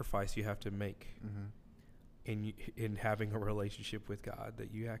sacrifice you have to make in having a relationship with God,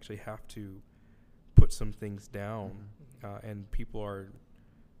 that you actually have to put some things down, and people are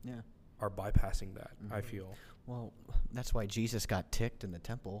bypassing that, I feel. Well, that's why Jesus got ticked in the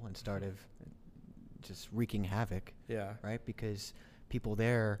temple and started just wreaking havoc. Yeah. Right? Because people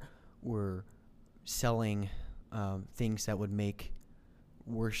there were selling things that would make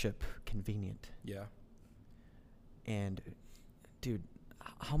worship convenient. Yeah. And, dude,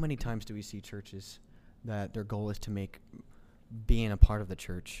 how many times do we see churches that their goal is to make being a part of the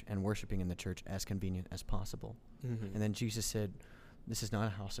church and worshiping in the church as convenient as possible? And then Jesus said, this is not a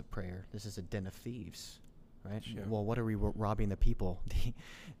house of prayer. This is a den of thieves, right? Sure. Well, what are we robbing the people?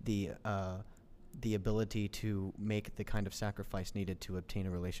 The ability to make the kind of sacrifice needed to obtain a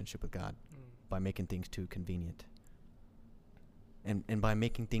relationship with God by making things too convenient. And by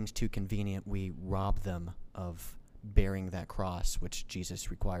making things too convenient, we rob them of bearing that cross, which Jesus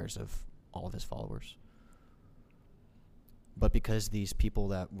requires of all of his followers. But because these people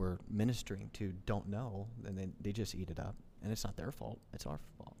that we're ministering to don't know, then they just eat it up. And it's not their fault. It's our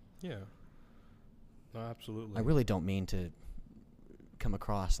fault. Yeah. No, absolutely. I really don't mean to come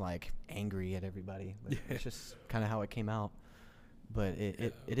across like angry at everybody. But it's just kind of how it came out. But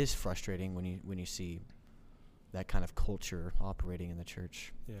it is frustrating when you see that kind of culture operating in the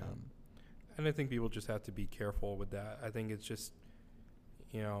church. Yeah. And I think people just have to be careful with that. I think it's just,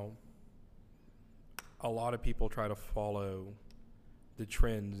 you know, a lot of people try to follow the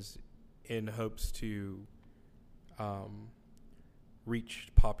trends in hopes to reach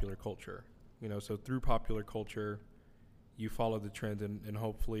popular culture. You know, so through popular culture, you follow the trend, and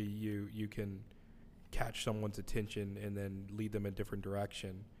hopefully you can catch someone's attention and then lead them in a different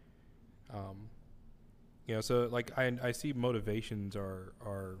direction. So like I see motivations are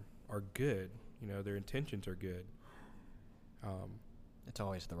good. Their intentions are good. It's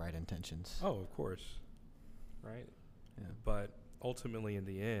always the right intentions. Oh, of course, right? Yeah. But ultimately, in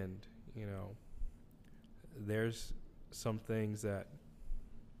the end, there's some things that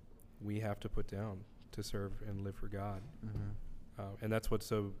we have to put down to serve and live for God, and that's what's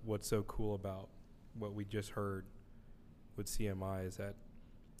so cool about what we just heard with CMI is that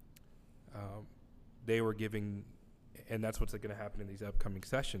they were giving, and that's what's going to happen in these upcoming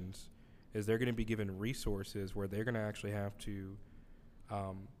sessions, is they're going to be given resources where they're going to actually have to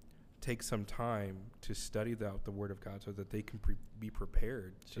take some time to study the Word of God so that they can be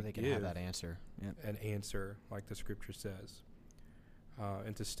prepared So to they can give have that answer. Yep. an answer like the Scripture says,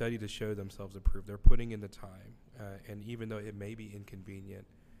 and to study to show themselves approved. They're putting in the time, and even though it may be inconvenient,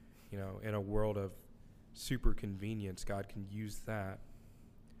 in a world of super convenience, God can use that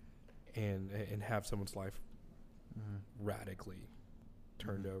and have someone's life radically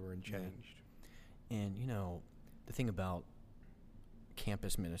turned over and changed. And the thing about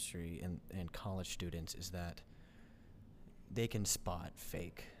campus ministry and college students is that they can spot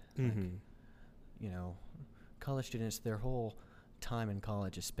fake. College students, their whole time in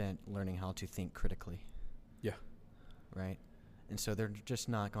college is spent learning how to think critically. Yeah. Right? And so they're just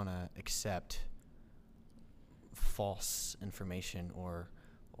not going to accept false information or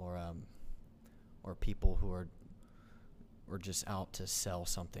people who are just out to sell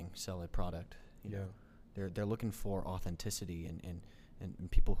a product. They're looking for authenticity and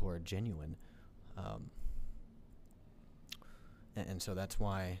people who are genuine, and so that's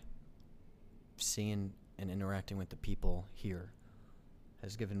why seeing and interacting with the people here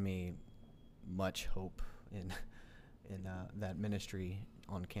has given me much hope in that ministry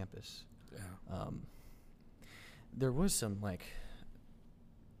on campus. Yeah. There was some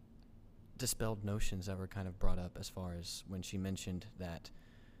dispelled notions that were kind of brought up as far as when she mentioned that,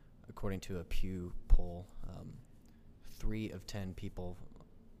 according to a Pew poll, 3 of 10 people,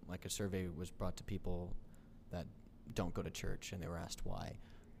 a survey was brought to people that don't go to church, and they were asked why.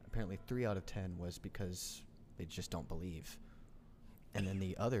 Apparently 3 out of 10 was because they just don't believe. And then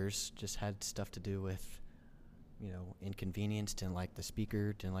the others just had stuff to do with, inconvenience, didn't like the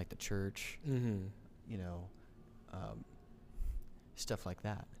speaker, didn't like the church, stuff like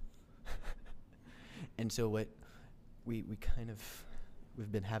that. And so what we've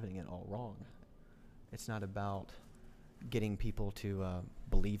been having it all wrong. It's not about getting people to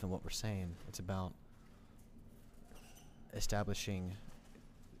believe in what we're saying. It's about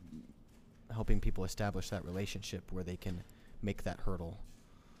helping people establish that relationship where they can make that hurdle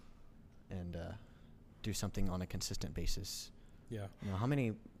and do something on a consistent basis. Yeah. How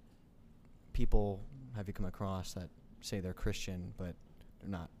many people have you come across that say they're Christian, but they're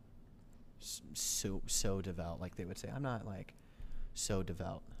not so devout? Like they would say, I'm not so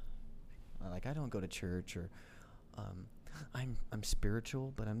devout. I don't go to church, or I'm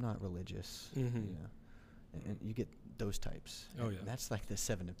spiritual, but I'm not religious. And you get those types. Oh, and yeah. That's the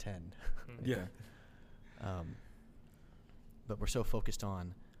 7 of 10. Yeah. But we're so focused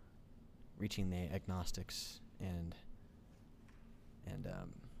on reaching the agnostics and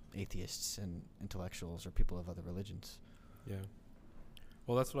atheists and intellectuals or people of other religions. Yeah.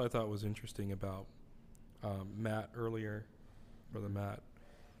 Well, that's what I thought was interesting about Matt earlier. Brother Matt.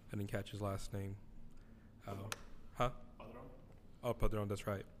 I didn't catch his last name. Huh? Padron. Oh, Padron, that's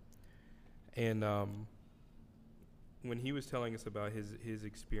right. And when he was telling us about his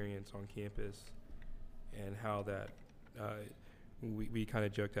experience on campus and how that we kind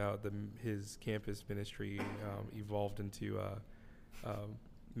of joked out his campus ministry evolved into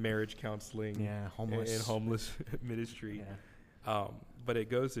marriage counseling, homeless and homeless ministry. Yeah. But it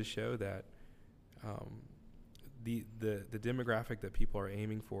goes to show that the demographic that people are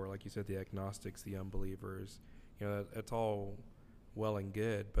aiming for, like you said, the agnostics, the unbelievers, that's all well and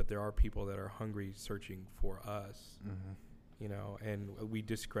good, but there are people that are hungry, searching for us, and we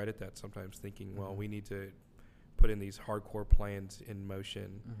discredit that sometimes, thinking, well, we need to put in these hardcore plans in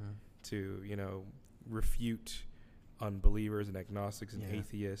motion to, refute unbelievers and agnostics and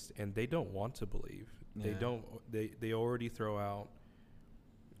atheists, and they don't want to believe. They already throw out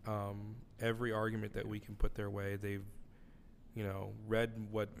every argument that we can put their way. They've read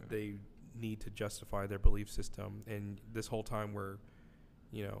what they need to justify their belief system, and this whole time we're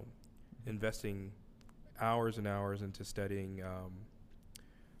investing hours and hours into studying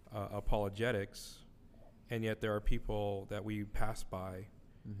apologetics, and yet there are people that we pass by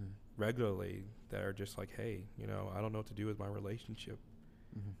regularly that are just like, hey, I don't know what to do with my relationship.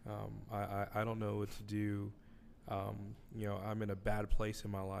 I don't know what to do. I'm in a bad place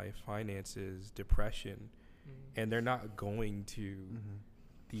in my life, finances, depression, and they're not going to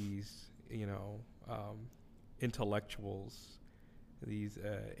these, intellectuals, these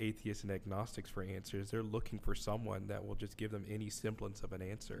atheists and agnostics for answers. They're looking for someone that will just give them any semblance of an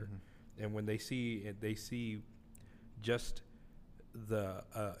answer. And when they see just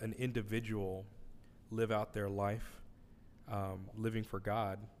an individual live out their life, living for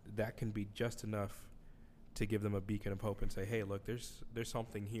God, that can be just enough to give them a beacon of hope and say, hey, look, there's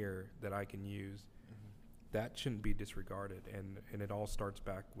something here that I can use. That shouldn't be disregarded, and it all starts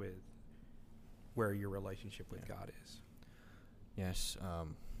back with where your relationship with God is. Yes,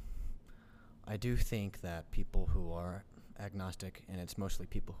 I do think that people who are agnostic, and it's mostly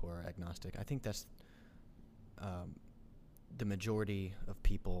people who are agnostic, I think that's the majority of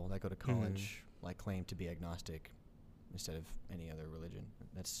people that go to college like claim to be agnostic instead of any other religion.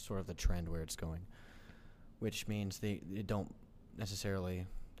 That's sort of the trend where it's going, which means they don't necessarily,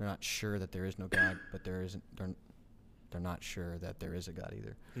 they're not sure that there is no God, but they're not sure that there is a God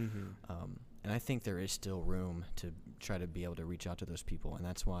either. And I think there is still room to try to be able to reach out to those people, and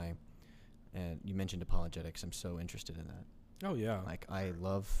that's why, and you mentioned apologetics, I'm so interested in that. Oh, yeah. Like, I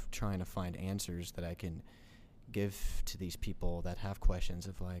love trying to find answers that I can give to these people that have questions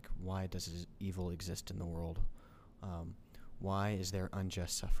of, like, why does evil exist in the world? Why is there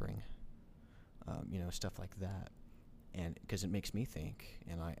unjust suffering? Stuff like that. And because it makes me think,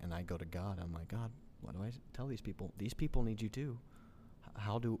 and I go to God, I'm like, God, what do I tell these people? These people need you too.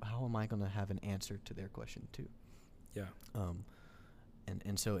 How am I going to have an answer to their question too? Yeah.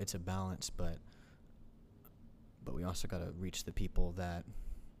 And so it's a balance, but we also got to reach the people that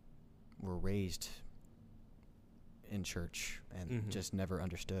were raised in church and just never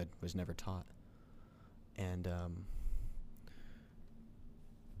understood, was never taught. And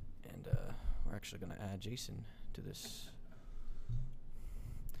we're actually going to add Jason to this.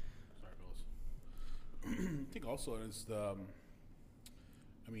 Sorry, fellas. I think also it's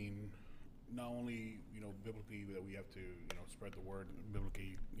not only, biblically that we have to, spread the word,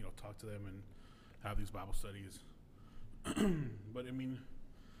 biblically, talk to them and have these Bible studies. But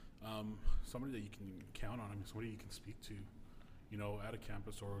somebody that you can count on, somebody you can speak to, at a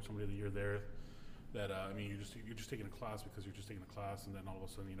campus, or somebody that you're there that, you're just taking a class because you're just taking a class, and then all of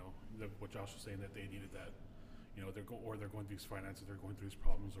a sudden, what Josh was saying, that they needed that, they're going through these finances, they're going through these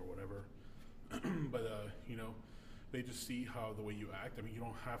problems or whatever. But, they just see how the way you act. You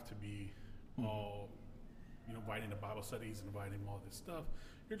don't have to be all, inviting to Bible studies and inviting all this stuff.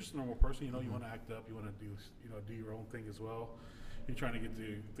 You're just a normal person, you want to act up, you want to do your own thing as well. You're trying to get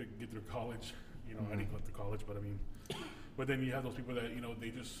through college. I didn't go through college, but then you have those people that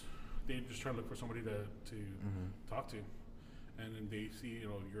they just try to look for somebody to talk to, and then they see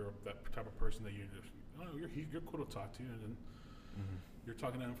you're that type of person that you're cool to talk to, and then you're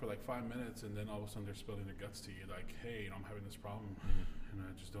talking to them for like 5 minutes, and then all of a sudden they're spilling their guts to you, like, hey, I'm having this problem, and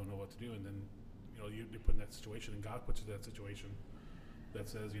I just don't know what to do. And then you put in that situation, and God puts you in that situation that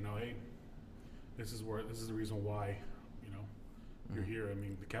says, hey, this is the reason why you're here.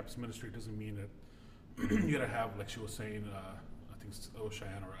 The campus ministry doesn't mean that you gotta have, like she was saying, I think it's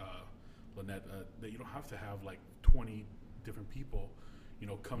Oshan or Lynette, that you don't have to have like 20 different people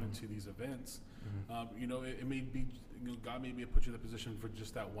come into these events. It may be, God may put you in the position for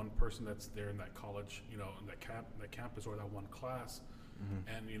just that one person that's there in that college, in that campus or that one class,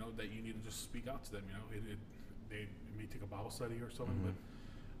 and that you need to just speak out to them. It may take a Bible study or something, but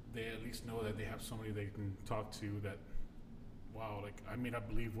they at least know that they have somebody they can talk to. That, wow, like, I may not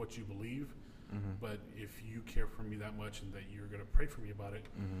believe what you believe, but if you care for me that much and that you're gonna pray for me about it,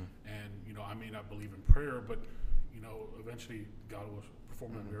 and I may not believe in prayer, but eventually God will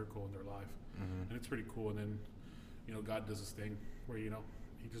perform a miracle in their life, and it's pretty cool. And then God does this thing where He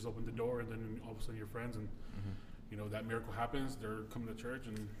just opened the door, and then all of a sudden you're friends, and that miracle happens. They're coming to church,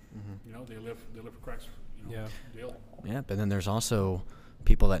 and they live for Christ. Daily. Yeah, but then there's also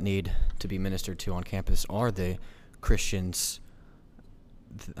people that need to be ministered to on campus are the Christians,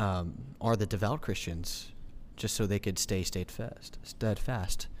 are the devout Christians, just so they could stay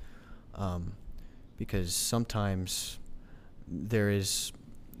steadfast. Because sometimes there is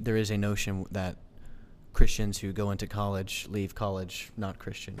a notion that Christians who go into college leave college not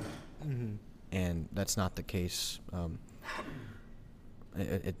Christian, and that's not the case.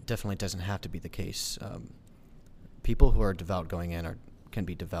 It definitely doesn't have to be the case. People who are devout going in can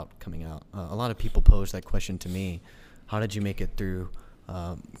be devout coming out. A lot of people pose that question to me: how did you make it through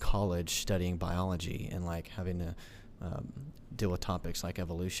college studying biology and like having to deal with topics like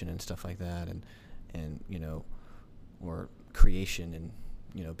evolution and stuff like that, and or creation and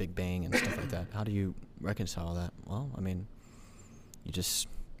Big Bang and stuff like that? How do you reconcile that? Well, you just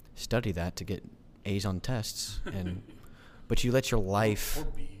study that to get A's on tests, but you let your life. Or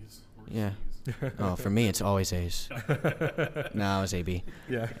B's. Or Yeah. C's. Oh, for me, it's always A's. No, I was AB.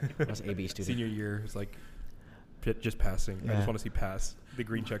 Yeah. I was AB student. Senior year is like just passing. I Yeah. just want to see pass. The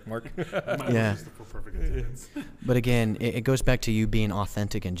green check mark. Mine Yeah. was just for perfect attendance. But again, it goes back to you being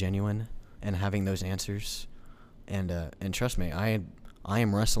authentic and genuine and having those answers. And trust me, I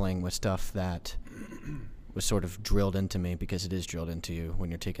am wrestling with stuff that was sort of drilled into me, because it is drilled into you when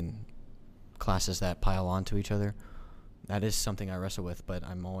you're taking classes that pile onto each other. That is something I wrestle with, but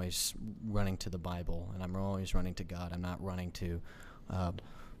I'm always running to the Bible, and I'm always running to God. I'm not running to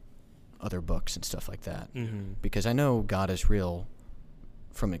other books and stuff like that, because I know God is real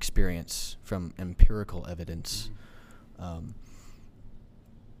from experience, from empirical evidence.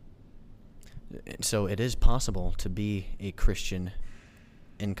 So it is possible to be a Christian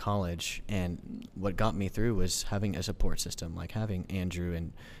in college, and what got me through was having a support system, like having Andrew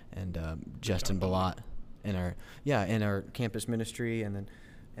and Justin Balot in our campus ministry, and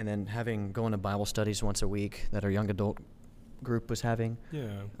then having going to Bible studies once a week that our young adult group was having.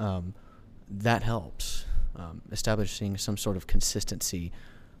 Yeah. That helps establishing some sort of consistency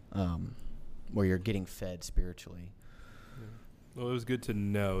where you're getting fed spiritually. Well, it was good to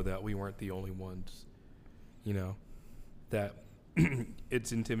know that we weren't the only ones, that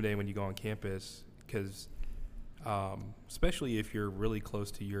it's intimidating when you go on campus, because especially if you're really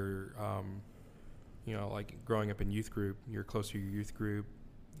close to your, like growing up in youth group, you're close to your youth group,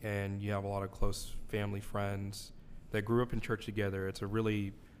 and you have a lot of close family friends that grew up in church together. It's a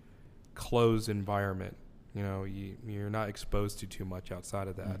really closed environment. You're not exposed to too much outside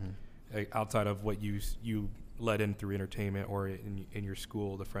of that, outside of what you let in through entertainment or in your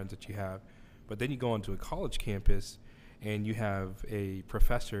school, the friends that you have. But then you go onto a college campus, and you have a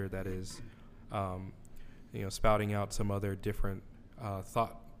professor that is, spouting out some other different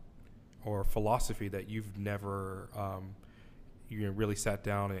thought or philosophy that you've never really sat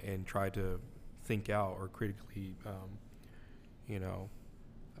down and tried to think out or critically,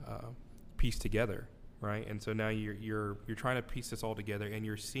 piece together, right? And so now you're trying to piece this all together, and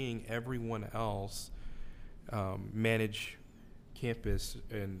you're seeing everyone else manage campus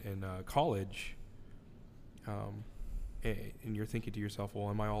and college, and you're thinking to yourself, well,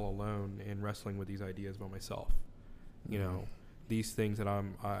 am I all alone in wrestling with these ideas by myself? These things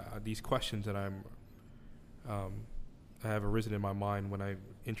that these questions that I have arisen in my mind when I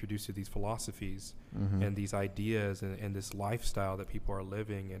introduced to these philosophies and these ideas and this lifestyle that people are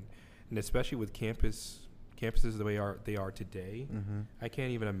living, and especially with campuses the way they are today. I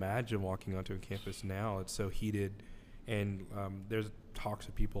can't even imagine walking onto a campus now. It's so heated, and there's talks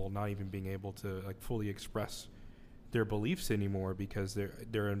of people not even being able to fully express their beliefs anymore, because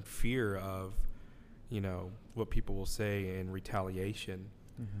they're in fear of what people will say in retaliation.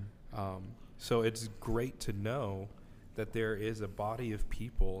 So it's great to know that there is a body of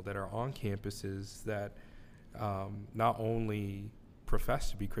people that are on campuses that not only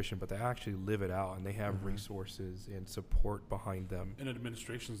profess to be Christian, but they actually live it out, and they have resources and support behind them. And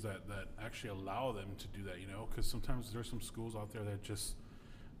administrations that actually allow them to do that, because sometimes there's some schools out there that just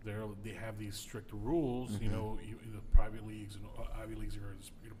they have these strict rules, the private leagues and Ivy leagues or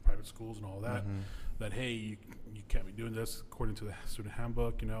private schools and all that. That hey, you can't be doing this according to the student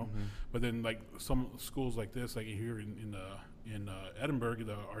handbook, But then like some schools like this, like here in Edinburgh,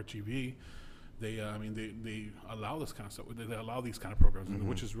 the RGV. They allow this kind of stuff. They allow these kind of programs,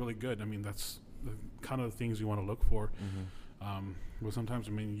 which is really good. I mean, that's the kind of the things you want to look for. But sometimes,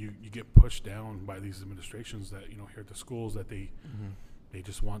 you get pushed down by these administrations that here at the schools that they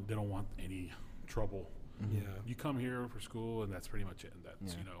don't want any trouble. Yeah, you come here for school, and that's pretty much it. And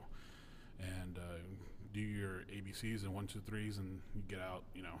that's and do your ABCs and 1, 2, 3s, and you get out.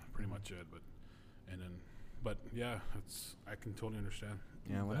 Pretty much it. But yeah, I can totally understand.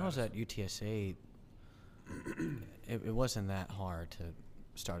 Yeah, when I was at UTSA, it wasn't that hard to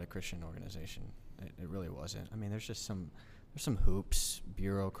start a Christian organization. It really wasn't. There's just some hoops,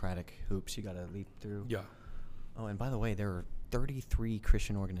 bureaucratic hoops you got to leap through. Yeah. Oh, and by the way, there are 33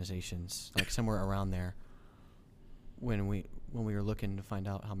 Christian organizations, like somewhere around there, when we were looking to find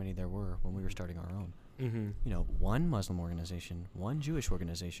out how many there were when we were starting our own. One Muslim organization, one Jewish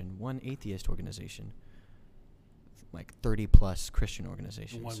organization, one atheist organization. Like 30 plus Christian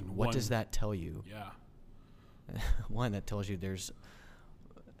organizations. What does that tell you? Yeah. One, that tells you there's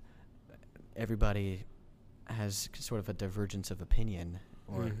everybody has sort of a divergence of opinion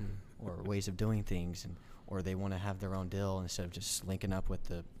or ways of doing things, or they want to have their own deal instead of just linking up with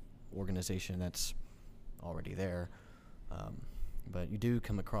the organization that's already there. But you do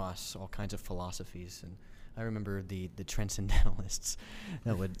come across all kinds of philosophies, and I remember the transcendentalists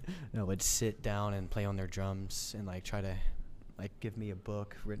that would sit down and play on their drums and like try to like give me a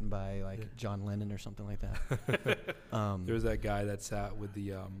book written by like John Lennon or something like that. There was that guy that sat with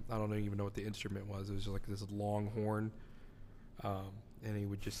the I don't even know what the instrument was. It was just like this long horn, and he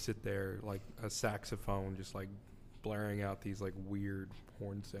would just sit there like a saxophone, just like blaring out these like weird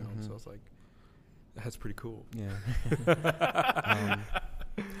horn sounds. So I was like, that's pretty cool. Yeah.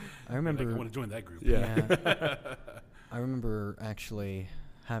 I remember. Like, I want to join that group. Yeah. I remember actually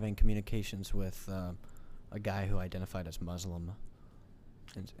having communications with a guy who identified as Muslim,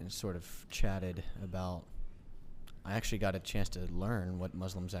 and sort of chatted about. I actually got a chance to learn what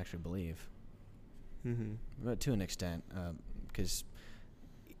Muslims actually believe, but to an extent, because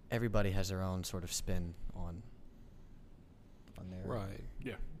everybody has their own sort of spin on their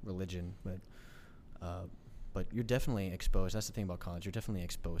religion, but you're definitely exposed. That's the thing about college. You're definitely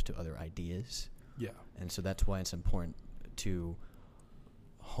exposed to other ideas. Yeah. And so that's why it's important to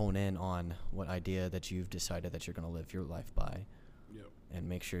hone in on what idea that you've decided that you're going to live your life by. Yep. And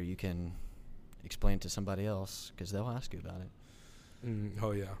make sure you can explain it to somebody else because they'll ask you about it.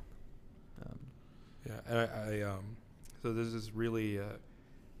 Oh, yeah. Yeah. And I so this is really,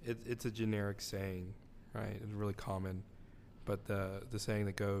 it's a generic saying, right? It's really common. But the saying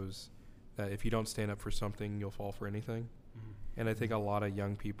that goes that if you don't stand up for something, you'll fall for anything. And I think a lot of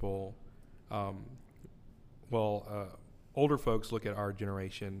young people, older folks look at our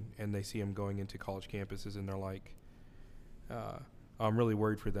generation and they see them going into college campuses and they're like, I'm really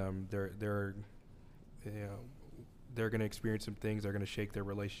worried for them. They're going to experience some things. They're going to shake their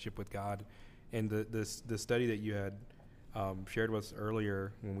relationship with God. And the study that you had shared with us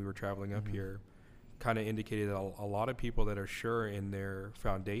earlier when we were traveling up here kind of indicated that a lot of people that are sure in their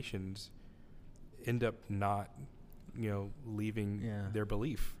foundations end up not, leaving their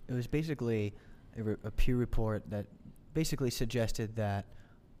belief. It was basically a Pew report that basically suggested that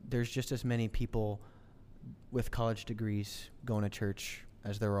there's just as many people with college degrees going to church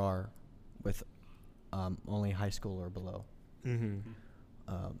as there are with only high school or below.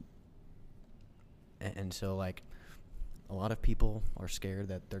 And so, like, a lot of people are scared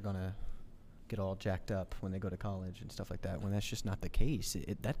that they're going to get all jacked up when they go to college and stuff like that, when that's just not the case.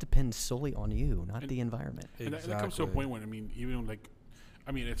 That depends solely on you, not the environment. And that comes to a point when, even like,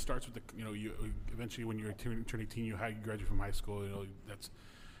 it starts with you eventually when you're turning 18, you graduate from high school,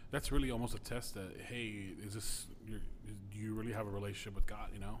 that's really almost a test that, hey, do you really have a relationship with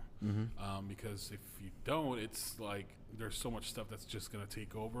God, because if you don't, it's like there's so much stuff that's just going to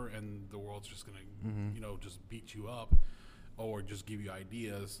take over and the world's just going to, just beat you up or just give you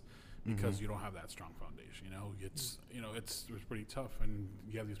ideas because you don't have that strong foundation. It's pretty tough, and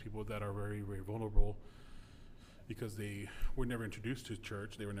you have these people that are very, very vulnerable because they were never introduced to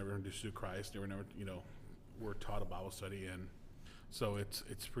church, they were never introduced to Christ, they were never, were taught a Bible study, and so it's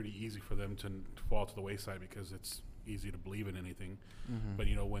pretty easy for them to fall to the wayside because it's easy to believe in anything. But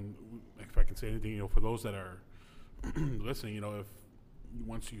if I can say anything, for those that are listening, if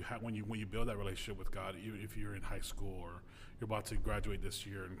when you build that relationship with God, even if you're in high school or you're about to graduate this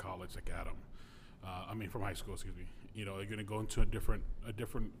year in college, like Adam, from high school, excuse me, you're going to go into a different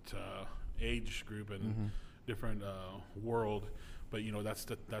age group and different world, but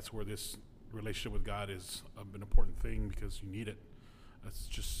that's where this relationship with God is an important thing because you need it. That's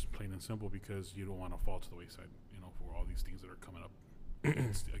just plain and simple because you don't want to fall to the wayside, for all these things that are coming up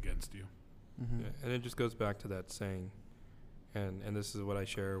against you. Yeah, and it just goes back to that saying, and this is what I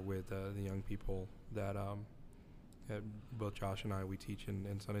share with the young people that both Josh and I, we teach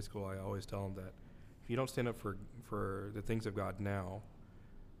in Sunday school. I always tell them that if you don't stand up for the things of God now,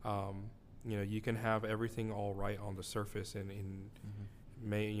 you can have everything all right on the surface and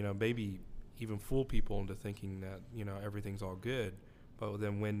maybe even fool people into thinking that everything's all good, but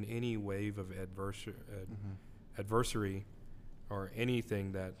then when any wave of adversary or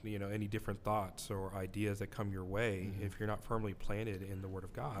anything that any different thoughts or ideas that come your way, if you're not firmly planted in the Word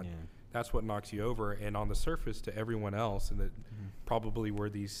of God, that's what knocks you over. And on the surface, to everyone else, and that probably where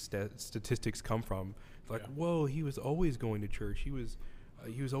these statistics come from, like, whoa, he was always going to church. He was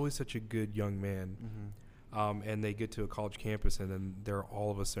always such a good young man. And they get to a college campus, and then they're all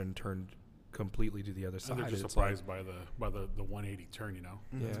of a sudden turned completely to the other side. And they're just surprised by the 180 turn,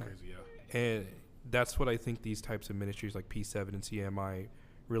 That's crazy, And that's what I think these types of ministries like P7 and CMI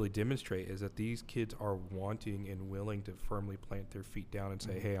really demonstrate, is that these kids are wanting and willing to firmly plant their feet down and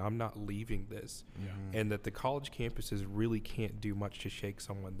say, hey, I'm not leaving this. And that the college campuses really can't do much to shake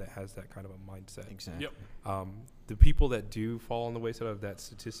someone that has that kind of a mindset. Exactly. The people that do fall on the wayside of that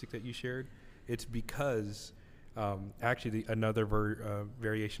statistic that you shared, it's because actually another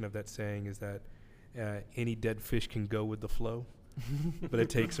variation of that saying is that any dead fish can go with the flow, but it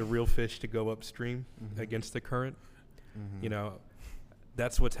takes a real fish to go upstream against the current. You know,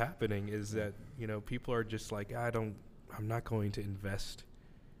 that's what's happening is that, you know, people are just like, I'm not going to invest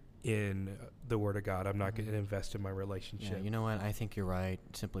in the Word of God. I'm not going to invest in my relationship. Yeah, you know what? I think you're right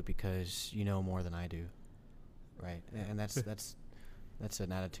simply because you know more than I do. Right. And that's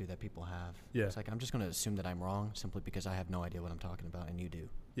an attitude that people have. Yeah. It's like, I'm just going to assume that I'm wrong simply because I have no idea what I'm talking about and you do.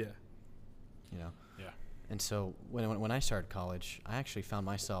 Yeah. You know? Yeah. And so when I started college, I actually found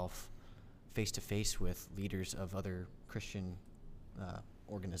myself face to face with leaders of other Christian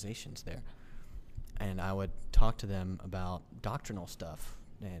organizations there. And I would talk to them about doctrinal stuff.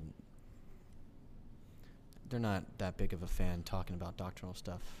 And they're not that big of a fan talking about doctrinal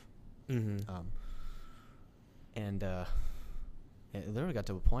stuff. And it literally got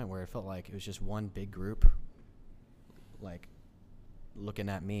to a point where it felt like it was just one big group, like, looking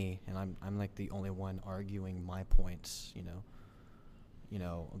at me, and I'm like the only one arguing my points, you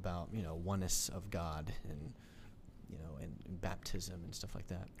know, about, you know, oneness of God and, you know, and baptism and stuff like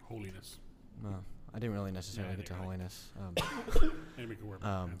that. Holiness. I didn't really necessarily Yeah, get to really. holiness. Anybody can wear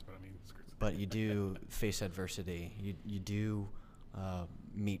pants, but I mean, skirts. But you do face adversity. You do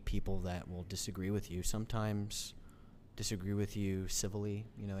meet people that will disagree with you. Sometimes disagree with you civilly,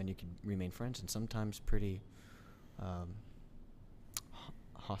 you know, and you can remain friends, and sometimes pretty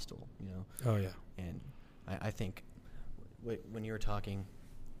hostile, you know. Oh, yeah. And I think when you were talking,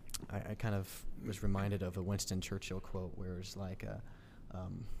 I kind of was reminded of a Winston Churchill quote where it's like,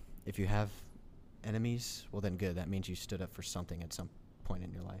 if you have enemies, well, then good. That means you stood up for something at some point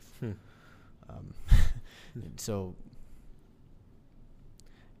in your life. So,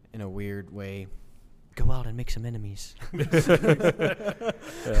 in a weird way, go out and make some enemies. Yeah,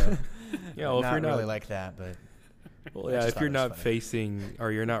 well, if not you're not really like that, but well, I yeah, just if thought you're it was not funny. facing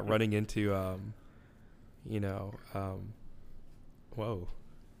or you're not running into, whoa,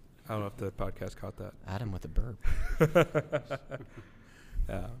 I don't know if the podcast caught that. Adam with a burp.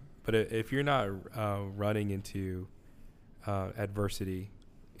 Yeah, but if you're not running into adversity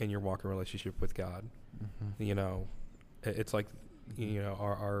in your walking relationship with God, you know, it's like, you know,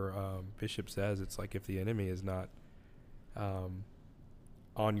 our bishop says, it's like if the enemy is not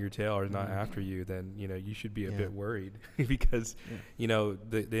on your tail or is not after you, then, you know, you should be a bit worried because, you know,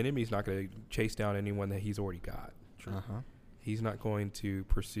 the enemy's not going to chase down anyone that he's already got. He's not going to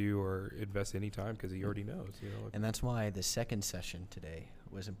pursue or invest any time because he already knows, you know. And that's why the second session today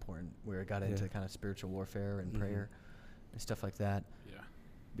was important, where it got into kind of spiritual warfare and prayer and stuff like that. Yeah.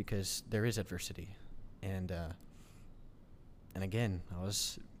 Because there is adversity. And again, I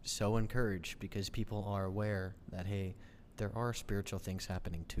was so encouraged because people are aware that, hey, there are spiritual things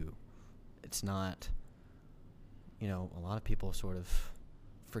happening too. It's not, you know, a lot of people sort of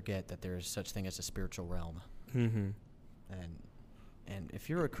forget that there is such thing as a spiritual realm. And if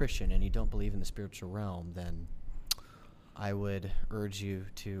you're a Christian and you don't believe in the spiritual realm, then I would urge you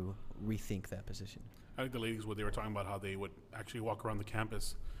to rethink that position. I think the ladies, what they were talking about, how they would actually walk around the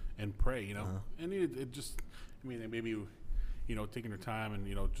campus and pray, you know, and it just, I mean, maybe, you know, taking their time and,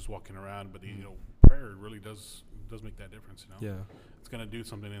 you know, just walking around, but you know, prayer really does make that difference, you know. Yeah. It's gonna do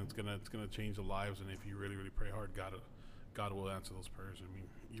something, and it's gonna change the lives, and if you really pray hard, God will answer those prayers. I mean,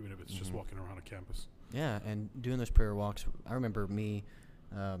 even if it's just walking around a campus. Yeah, and doing those prayer walks, I remember me,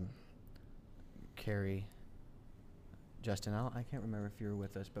 Carrie, Justin, I can't remember if you were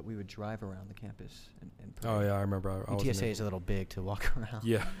with us, but we would drive around the campus and pray. Oh, yeah, I remember. I was in UTSA there. is a little big to walk around.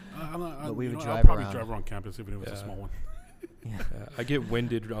 Yeah. But we would I'll drive probably around. drive around campus even if it's a small one. Yeah. I get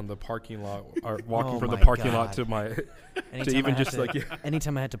winded on the parking lot, or walking Oh from the my parking lot God. to my, Anytime even I had just to- like,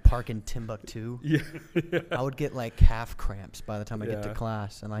 anytime I had to park in Timbuktu, I would get like calf cramps by the time I get to Yeah.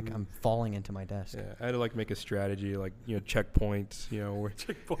 class, and like I'm falling into my desk. yeah, I had to like make a strategy, like, you know, checkpoints, you know, where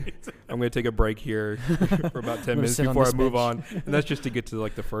Checkpoint. I'm going to take a break here for about 10 gonna minutes sit on before I this move bench. on. And that's just to get to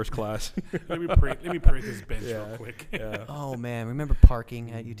like the first class. Let me pray this bench real Yeah. quick. Yeah. Oh man, remember parking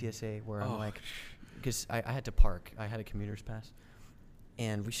at UTSA where I'm Oh. like, because I had to park. I had a commuter's pass.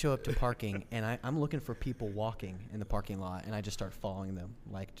 And we show up to parking, and I'm looking for people walking in the parking lot, and I just start following them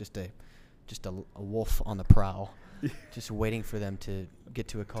like just a wolf on the prowl, just waiting for them to get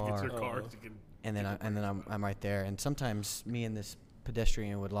to a Get car, your car. You can and then I'm right there. And sometimes me and this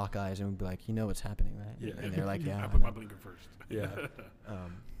pedestrian would lock eyes and we'd be like, you know what's happening, right? Yeah. And they're like, yeah. I I put my know." blinker first. Yeah.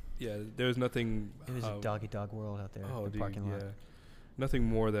 Um, Yeah. There was nothing. it was a doggy dog world out there. Oh, the dude. parking lot. Yeah. Nothing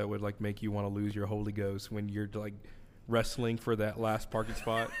more that would like make you want to lose your Holy Ghost when you're like wrestling for that last parking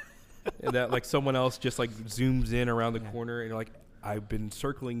spot. And that like someone else just like zooms in around the corner and you're like, I've been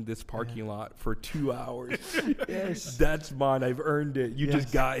circling this parking lot for 2 hours. Yes. That's mine. I've earned it. You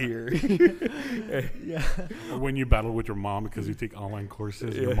just got here. Yeah. Or when you battle with your mom because you take online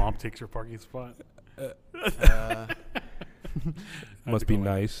courses, your mom takes your parking spot. Must be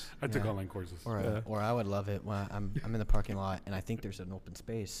nice. I took online courses. Or I would love it when I'm in the parking lot and I think there's an open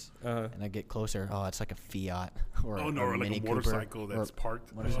space and I get closer. Oh, it's like a Fiat or or Mini like a Cooper motorcycle that's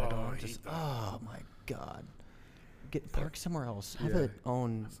parked. Motorcycle. Oh, I Just, hate that. oh my God. Get parked somewhere else. Have Yeah. its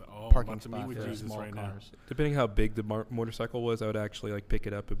own I'm parking about to meet spot with for Jesus small right now. cars. Depending how big the motorcycle was, I would actually like pick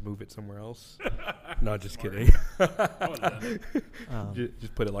it up and move it somewhere else. No, just kidding. I would've done it.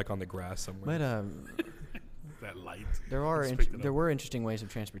 Just put it like on the grass somewhere. But That light. there were interesting ways of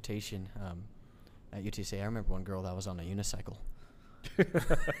transportation at UTSA. I remember one girl that was on a unicycle.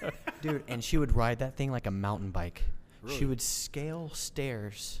 Dude, and she would ride that thing like a mountain bike. Really? She would scale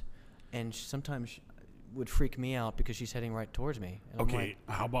stairs, and sometimes would freak me out because she's heading right towards me. And I'm Okay,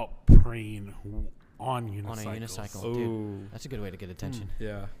 like, how about praying on unicycles? on a unicycle, Ooh. dude. That's a good way to get attention.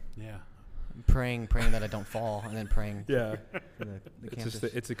 Yeah. Yeah. Praying that I don't fall, and then praying Yeah. for the It's campus.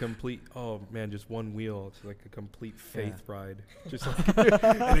 just it's a complete just one wheel. It's like a complete faith ride. Just like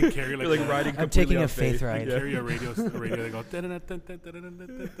And then carry like, you're like a- riding. I'm completely taking on a faith ride. and carry a radio. They go.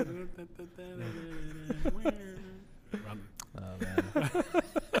 Around- Oh, man.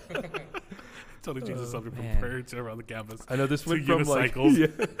 Totally change the subject from man. prayer to around the campus. I know this To went from unicycles.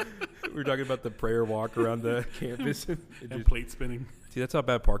 we were talking about the prayer walk around the campus. It And just- plate spinning. see, that's how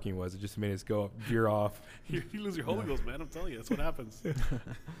bad parking was. It just made us go veer off. You lose your Holy Ghost, man. I'm telling you, that's what happens.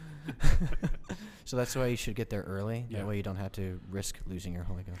 So that's why you should get there early. Yeah. That way you don't have to risk losing your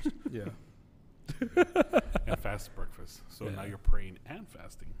Holy Ghost. Yeah. And fast breakfast. So Yeah. now you're praying and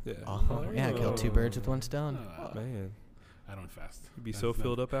fasting. Yeah. Oh, yeah, kill two birds with one stone. Man, I don't fast. you'd be so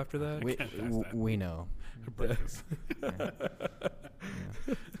filled up after that. We, can't fast that. we know. Breakfast.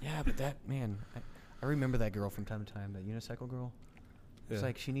 Yeah, but that, man, I remember that girl from time to time, that unicycle girl. It's Yeah.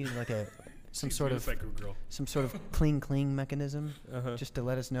 like she needed like some She's sort a of unicycle girl. cling mechanism just to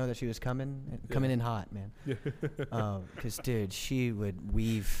let us know that she was coming in hot, man. Because dude, she would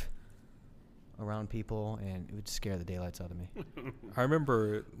weave around people and it would scare the daylights out of me. I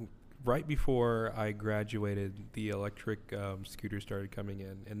remember right before I graduated, the electric scooters started coming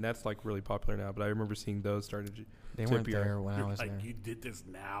in, and that's like really popular now. But I remember seeing those started. They to weren't appear. there when I was Like there. you did this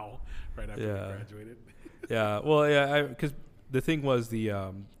now, right after Yeah. you graduated. Yeah, well, yeah, because the thing was the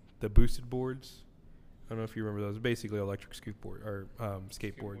boosted boards. I don't know if you remember those. Basically, electric skateboard or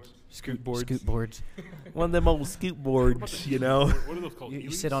skateboards. Scoot boards. Scoot boards. One of them old scoot boards, you know. What are those called? You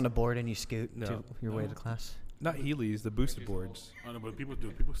Heelys? sit on a board and you scoot No. to your way to class. Not Heelys, the boosted boards. I don't know, but people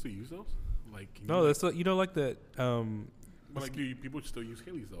still use those? Like can No, you- that's like the But like, do people still use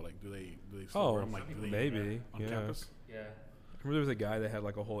Heelys though? Like, do they still Oh, wear them? Like, do they maybe, on yeah. campus? I remember there was a guy that had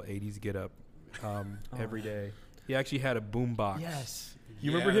like a whole '80s get up every day. He actually had a boom box. Yes.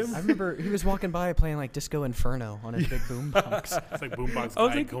 You remember him? I remember he was walking by playing like Disco Inferno on his big boombox. It's like boombox I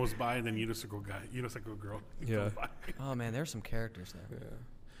was guy like- goes by and then unicycle girl Yeah. goes by. Oh man, there's some characters there. Yeah.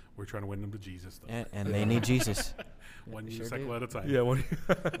 We're trying to win them to Jesus though. And they need Jesus. One They sure unicycle do. at a time. Yeah. One,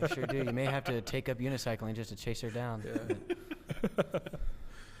 They sure do. You may have to take up unicycling just to chase her down. yeah.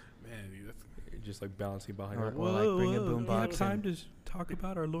 Man, dude, that's Just like balancing behind Or- her. or, like, bring a Whoa, boom you have box time and- to talk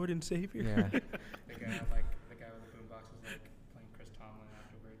about our Lord and Savior. Yeah. The guy with the boombox was like playing Chris Tomlin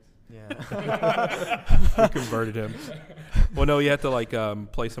afterwards. Yeah. We converted him. Well, no, you have to like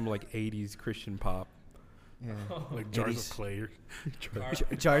play some like '80s Christian pop. Yeah. like jars 80s. of clay.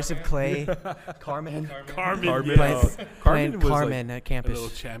 Or Jars of Clay. Carmen. Carmen, Carmen, yes. Playing was, like, Carmen at A campus.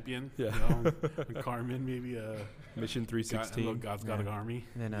 little champion. Yeah. You know? And Carmen, maybe Mission God, 316. God's got an army.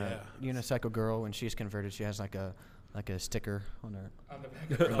 And then Yeah. unicycle girl, when she's converted, she has like a sticker on her On the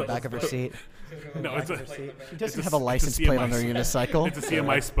back on the back of her seat. No, it's a She doesn't a have a s- license it's a plate on her CMI unicycle. It's a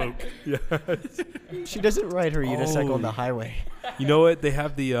CMI spoke. Yeah. She doesn't ride her unicycle on the Oh. highway. You know what? They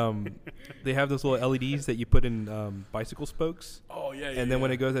have they have those little LEDs that you put in bicycle spokes, Oh yeah, and then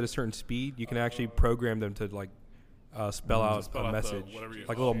when it goes at a certain speed, you can actually program them to like spell out spell a out the message, whatever you-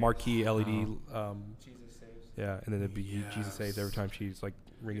 like a little oh. marquee LED. Jesus saves. Yeah, and then it'd be Jesus Yes. saves every time she's like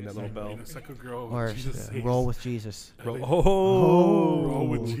ringing that little bell. Unicycle girl. Or Jesus saves. roll with Jesus. Roll, Roll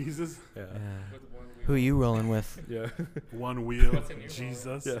with Oh. Jesus. Yeah. Yeah. With one wheel. Who you rolling with? Yeah. One wheel. What's in your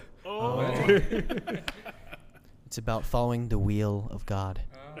Jesus. Yeah. Oh. It's about following the wheel of God.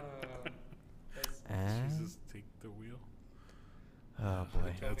 That's- Ah. Jesus, take the wheel. Oh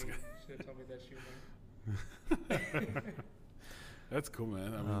boy. That's good. Should have told me that shoe one. That's cool,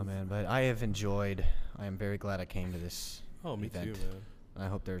 man. I Oh mean, man, but I have enjoyed. I am very glad I came to this Oh, me too, event. man. And I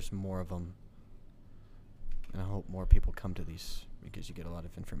hope there's more of them. And I hope more people come to these because you get a lot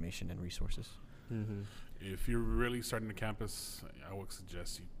of information and resources. Mm-hmm. If you're really starting the campus, I would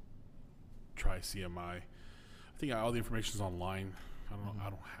suggest you try CMI. I think all the information is online. I don't know. I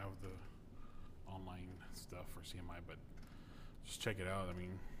don't have the online stuff for CMI, but just check it out. I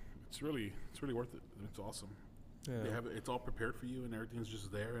mean, it's really worth it. It's awesome. Yeah. They have it's all prepared for you, and everything's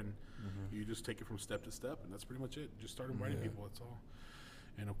just there, and you just take it from step to step, and that's pretty much it. Just start inviting people. That's all.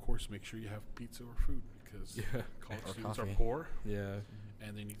 And of course, make sure you have pizza or food because college students are coffee. poor, Yeah.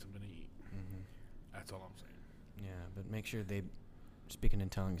 and they need something to eat. That's all I'm saying. Yeah, but make sure they speaking in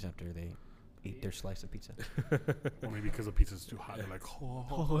tongues after they eat their slice of pizza. Or maybe because the pizza's too hot, they're like,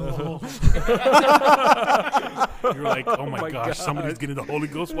 you're like, oh my gosh, somebody's getting the Holy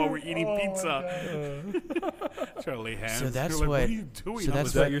Ghost while we're eating pizza. Try to lay hands. So that's You're like, what- are you doing? so I'm that's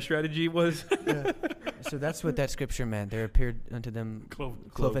Was like, that your strategy was? So that's what that scripture meant. There appeared unto them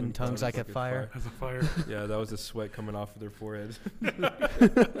cloven tongues like a fire. as a fire. Yeah, that was the sweat coming off of their foreheads.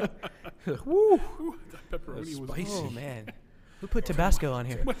 Woo! That pepperoni That's was spicy. Oh man, who put Tabasco on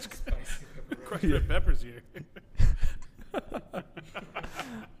here? much crushed red peppers here. That's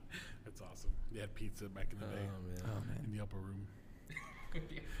awesome. They had pizza back in the day man. Oh man, in the upper room.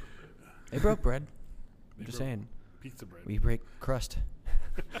 they broke bread. They I'm just broke saying, Pizza bread. we break crust.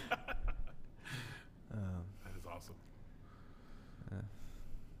 That is awesome.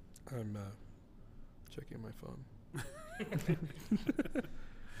 I'm checking my phone.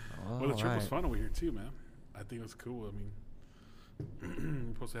 Well, the trip was alright. fun over here too, man. I think it was cool. I mean,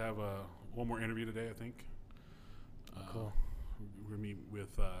 we're supposed to have one more interview today, I think. Cool. We're gonna meet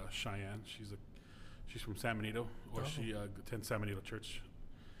with Cheyenne. She's from San Benito, or she attends San Benito Church,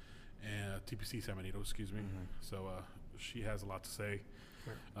 and TPC San Benito, excuse me. So she has a lot to say.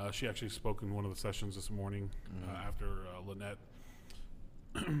 She actually spoke in one of the sessions this morning after Lynette.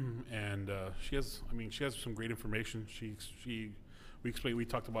 And she has some great information. We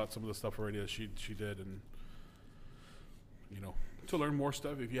talked about some of the stuff already that she did, and to learn more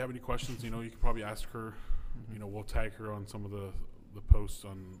stuff. If you have any questions, you can probably ask her. We'll tag her on some of the posts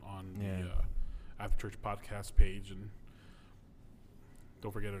on the After Church podcast page, and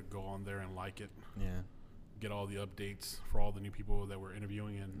don't forget to go on there and like it. Yeah. Get all the updates for all the new people that we're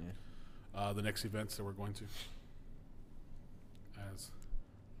interviewing and the next events that we're going to. As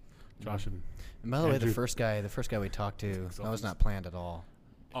Josh and by the way, the Andrew. first guy we talked to, that was not planned at all.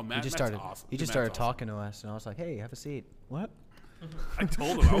 oh, Matt, He just Matt's started. awesome. He just Matt's started awesome. talking to us, and I was like, "Hey, have a seat." What? I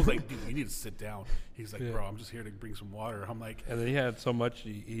told him, I was like, dude, you need to sit down. He's like, Yeah. bro, I'm just here to bring some water. I'm like, And then he had so much.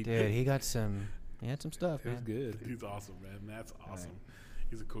 He Dude, he had some stuff, it was man. good. he's awesome, man. Matt's awesome.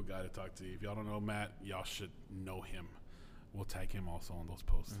 He's a cool guy to talk to. If y'all don't know Matt, y'all should know him. We'll tag him also on those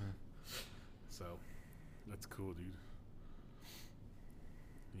posts. So that's cool, dude.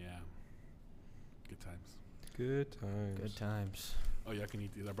 Yeah. Good times. Good times. Good times. Oh, y'all can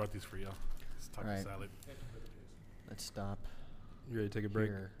eat these. I brought these for y'all. It's taco Alright. salad. Let's stop You ready to take a break?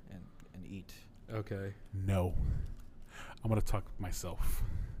 here and eat. Okay. No. I'm going to talk myself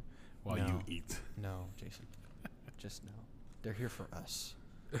while No. you eat. No, Jason. Just no. They're here for us.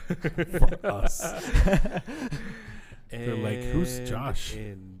 For us. They're like, who's And Josh?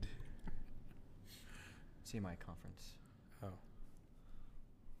 End. CMI conference. Oh.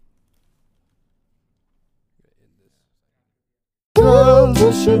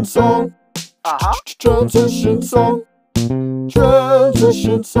 Transition song. Transition song.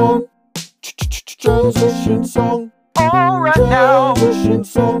 Transition song. Transition song. Alright now. Transition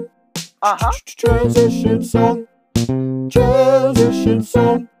song. Transition song. Transition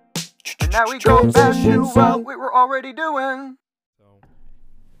song. And now we go back to Transition what song. we were already doing. So,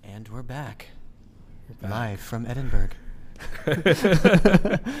 And we're back. back. Live from Edinburgh.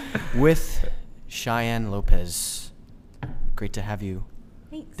 With Cheyenne Lopez. Great to have you.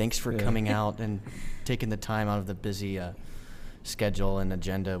 Thanks for Yeah. coming out and taking the time out of the busy schedule and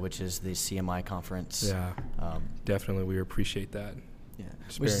agenda, which is the CMI conference. yeah, definitely. We appreciate that. Yeah.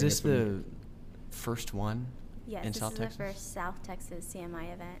 Sparing Was this us from- the first one? Yes, in this South is Texas? the first South Texas CMI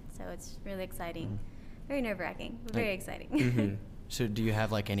event, so it's really exciting. Mm. Very nerve-wracking, but very exciting. Mhm. So do you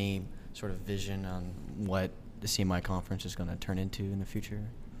have like any sort of vision on what the CMI conference is going to turn into in the future?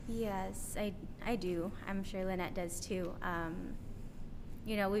 Yes, I do. I'm sure Lynette does too.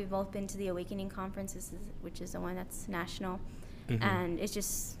 We've both been to the Awakening Conference, which is the one that's national, and it's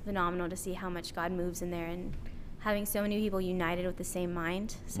just phenomenal to see how much God moves in there and having so many people united with the same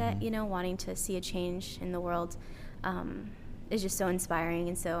mindset, wanting to see a change in the world is just so inspiring.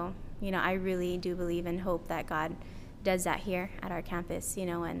 And so, I really do believe and hope that God does that here at our campus,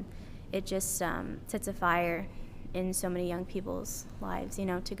 and it just sets a fire in so many young people's lives,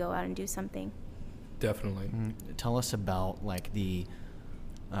 to go out and do something. Definitely. Tell us about like the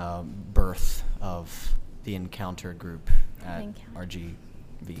birth of the Encounter group at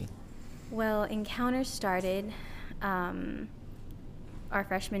RGV. Well, Encounter started our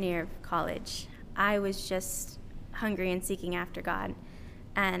freshman year of college. I was just hungry and seeking after God,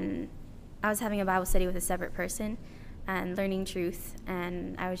 and I was having a Bible study with a separate person and learning truth,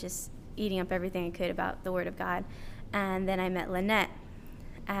 and I was just eating up everything I could about the Word of God. And then I met Lynette,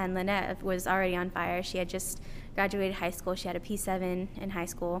 and Lynette was already on fire. She had just graduated high school. She had a P7 in high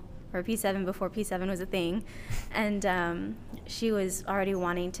school, or a P7 before P7 was a thing, and she was already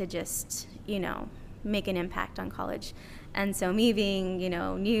wanting to just, make an impact on college. And so me being,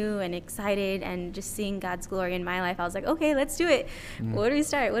 new and excited and just seeing God's glory in my life, I was like, okay, let's do it. What do we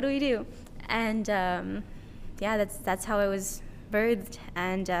start? What do we do? And that's how it was birthed.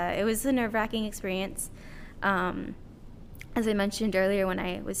 And it was a nerve-wracking experience. As I mentioned earlier when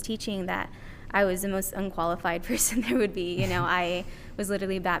I was teaching, that I was the most unqualified person there would be. I was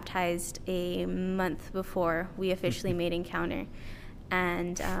literally baptized a month before we officially made Encounter.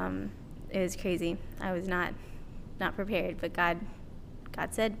 And it was crazy. I was not prepared, but God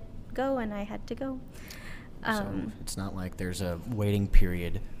said go, and I had to go. So it's not like there's a waiting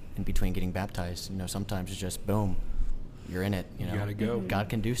period in between getting baptized. Sometimes it's just boom, you're in it. You gotta go. God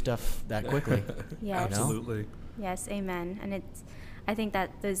can do stuff that quickly. Yes. Absolutely. Yes, amen. And I think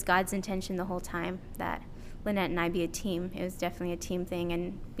that was God's intention the whole time, that Lynette and I be a team. It was definitely a team thing,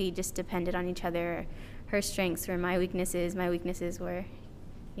 and be just dependent on each other. Her strengths were my weaknesses. My weaknesses were,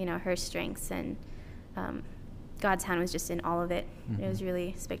 her strengths. And God's hand was just in all of it. It was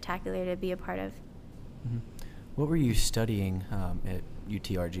really spectacular to be a part of. What were you studying at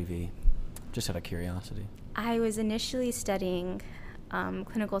UTRGV? Just out of curiosity. I was initially studying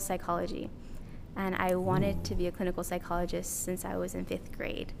clinical psychology, and I wanted to be a clinical psychologist since I was in 5th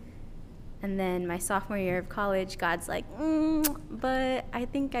grade. And then my sophomore year of college, God's like, but I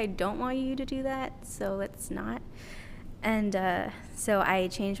think I don't want you to do that, so let's not. And so I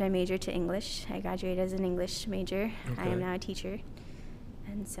changed my major to English. I graduated as an English major. Okay. I am now a teacher.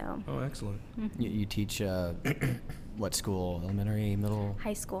 And so. Oh, excellent. You teach what school? Elementary, middle?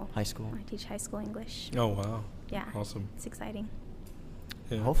 High school. High school. I teach high school English. Oh, wow. Yeah. Awesome. It's exciting.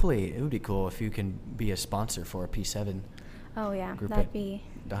 Yeah. Hopefully, it would be cool if you can be a sponsor for a P7 Oh, yeah. group That'd at be.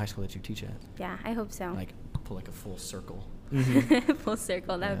 the high school that you teach at. Yeah, I hope so. Like, pull like a full circle. Full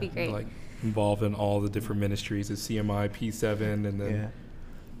circle. That would be great. Like involved in all the different ministries, the CMI, P7, and then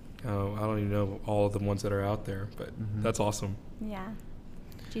I don't even know all of the ones that are out there, but that's awesome. Yeah.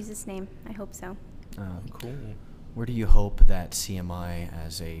 In Jesus' name, I hope so. Cool. Where do you hope that CMI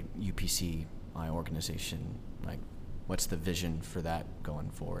as a UPCI organization, like, what's the vision for that going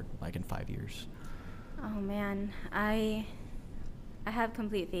forward, like in 5 years? Oh, man. I have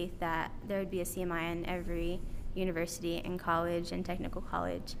complete faith that there would be a CMI in every university and college and technical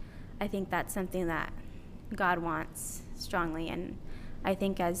college. I think that's something that God wants strongly, and I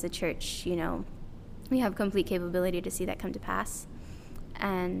think as the church, we have complete capability to see that come to pass.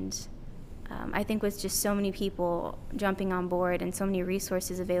 And I think with just so many people jumping on board and so many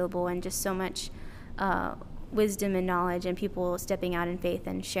resources available and just so much wisdom and knowledge and people stepping out in faith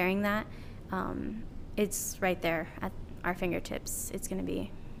and sharing that, it's right there at our fingertips. It's going to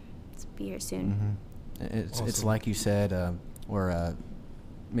be here soon. It's Awesome. like you said, or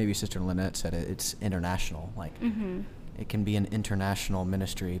maybe Sister Lynette said it, it's international. Like, it can be an international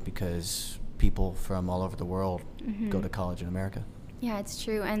ministry because people from all over the world go to college in America. Yeah, it's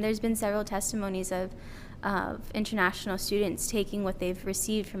true. And there's been several testimonies of international students taking what they've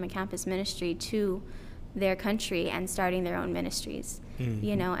received from a campus ministry to their country and starting their own ministries.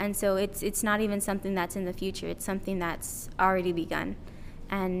 And so it's not even something that's in the future. It's something that's already begun,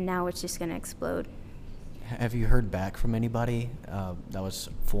 and now it's just going to explode. Have you heard back from anybody that was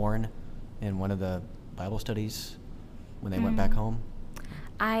foreign in one of the Bible studies when they went back home?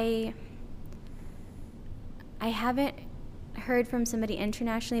 I haven't heard from somebody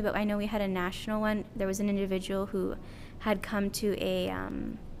internationally, but I know we had a national one. There was an individual who had come to a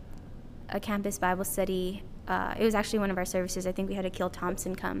campus Bible study. It was actually one of our services. I think we had Akil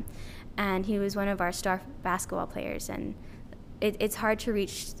Thompson come, and he was one of our star basketball players. And it's hard to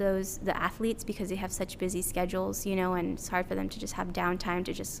reach the athletes because they have such busy schedules, and it's hard for them to just have downtime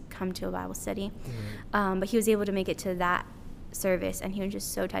to just come to a Bible study. But he was able to make it to that service, and he was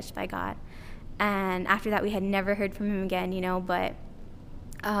just so touched by God. And after that, we had never heard from him again, but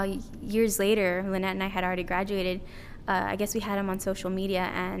years later, Lynette and I had already graduated. I guess we had him on social media,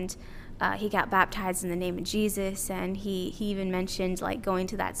 and he got baptized in the name of Jesus, and he even mentioned, like, going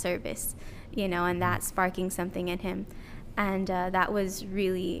to that service, and that sparking something in him. And that was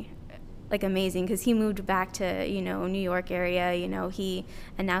really like amazing, because he moved back to, New York area, and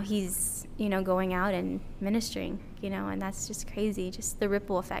now he's, going out and ministering, and that's just crazy, just the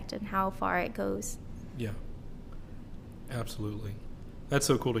ripple effect and how far it goes. Yeah, absolutely. That's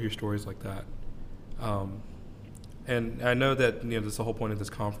so cool to hear stories like that. And I know that, that's the whole point of this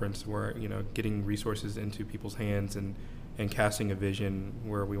conference, where, getting resources into people's hands and casting a vision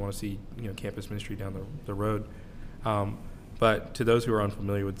where we want to see, campus ministry down the road. But to those who are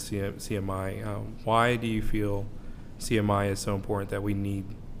unfamiliar with CMI, why do you feel CMI is so important, that we need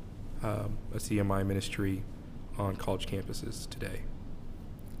a CMI ministry on college campuses today?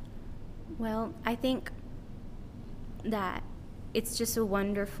 Well, I think that it's just a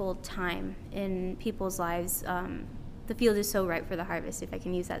wonderful time in people's lives. The field is so ripe for the harvest, if I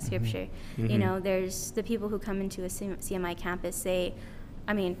can use that scripture. Mm-hmm. There's the people who come into a CMI campus, to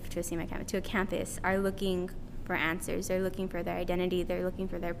a campus, are looking for answers. They're looking for their identity. They're looking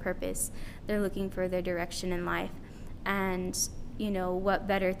for their purpose. They're looking for their direction in life. And, what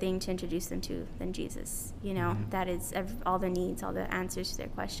better thing to introduce them to than Jesus? Mm-hmm. That is all their needs, all the answers to their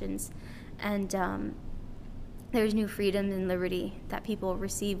questions. And there's new freedom and liberty that people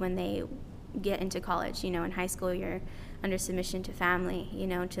receive when they get into college. In high school, you're under submission to family,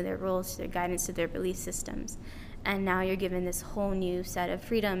 to their rules, to their guidance, to their belief systems. And now you're given this whole new set of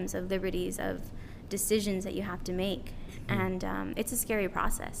freedoms, of liberties, of decisions that you have to make. And it's a scary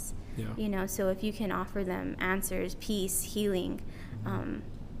process. Yeah. So if you can offer them answers, peace, healing,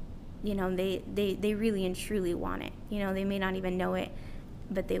 they really and truly want it. They may not even know it,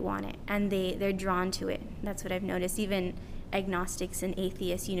 but they want it, and they're drawn to it. That's what I've noticed. Even agnostics and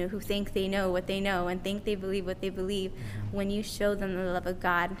atheists, who think they know what they know and think they believe what they believe, when you show them the love of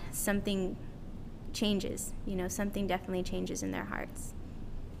God, something changes. Something definitely changes in their hearts.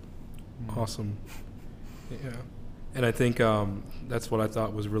 Awesome. Yeah. And I think that's what I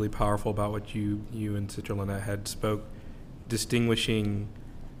thought was really powerful about what you and Sister Lynette had spoke, distinguishing,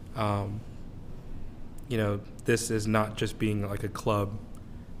 this is not just being like a club,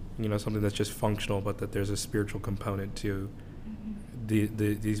 something that's just functional, but that there's a spiritual component to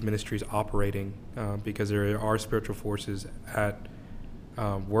these ministries operating, because there are spiritual forces at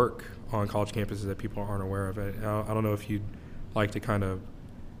work on college campuses that people aren't aware of. I don't know if you'd like to kind of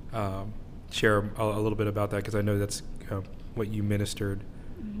share a little bit about that, because I know that's what you ministered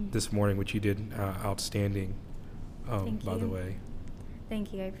this morning, which you did outstanding, by the way.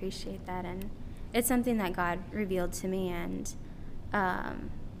 Thank you. I appreciate that. And it's something that God revealed to me. And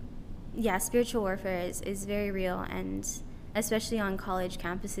spiritual warfare is very real. And especially on college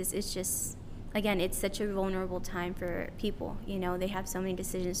campuses, it's just, again, it's such a vulnerable time for people. They have so many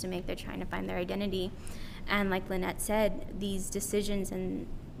decisions to make. They're trying to find their identity. And like Lynette said, these decisions, and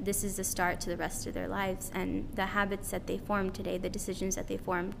this is the start to the rest of their lives. And the habits that they form today, the decisions that they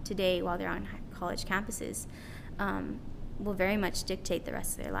form today while they're on college campuses, will very much dictate the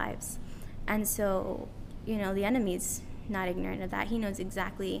rest of their lives. And so, the enemy's not ignorant of that. He knows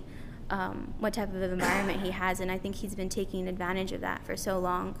exactly what type of environment he has, and I think he's been taking advantage of that for so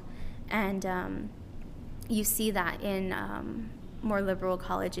long. And you see that in more liberal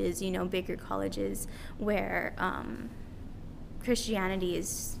colleges, bigger colleges, where Christianity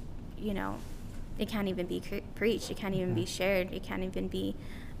is, it can't even be preached, it can't even be shared, it can't even be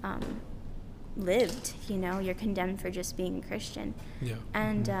lived. You're condemned for just being Christian. Yeah.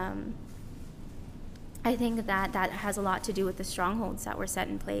 And I think that has a lot to do with the strongholds that were set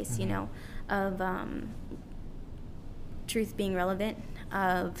in place, of truth being relevant,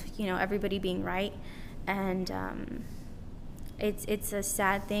 of everybody being right. And it's a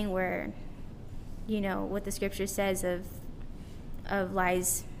sad thing where what the scripture says of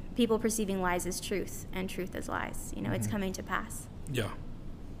lies, people perceiving lies as truth and truth as lies. It's coming to pass. Yeah.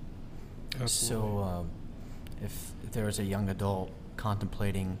 Absolutely. So if there was a young adult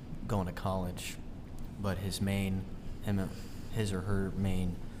contemplating going to college, but his or her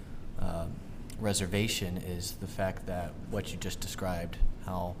main reservation is the fact that what you just described,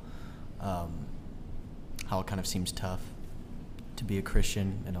 how it kind of seems tough to be a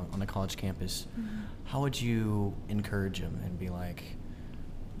Christian on a college campus, how would you encourage him and be like,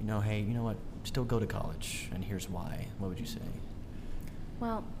 hey, you know what, still go to college, and here's why? What would you say?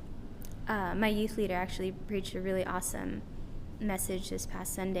 Well, my youth leader actually preached a really awesome message this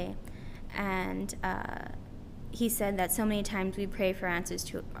past Sunday, and he said that so many times we pray for answers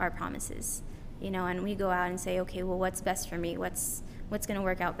to our promises, and we go out and say, okay, well, what's best for me? What's going to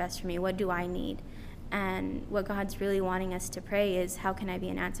work out best for me? What do I need? And what God's really wanting us to pray is, how can I be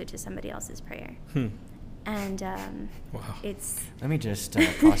an answer to somebody else's prayer? And wow. It's... Let me just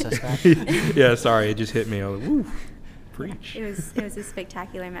process that. Yeah, sorry, it just hit me. I was like, woo, preach. It was a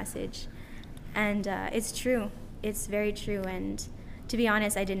spectacular message. And it's true. It's very true. And to be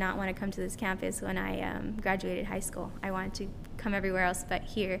honest, I did not want to come to this campus when I graduated high school. I wanted to come everywhere else but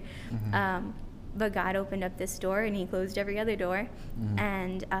here. But God opened up this door, and he closed every other door.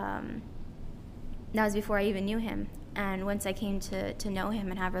 And that was before I even knew him. And once I came to know him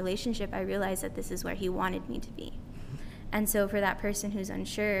and have a relationship, I realized that this is where he wanted me to be. And so for that person who's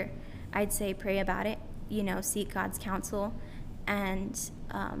unsure, I'd say pray about it, you know, seek God's counsel, and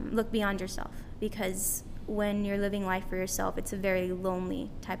look beyond yourself. Because when you're living life for yourself, it's a very lonely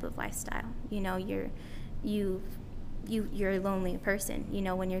type of lifestyle. You know, you're a lonely person, you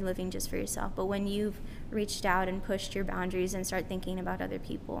know, when you're living just for yourself. But when you've reached out and pushed your boundaries and start thinking about other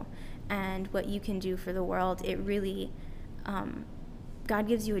people and what you can do for the world, it really, God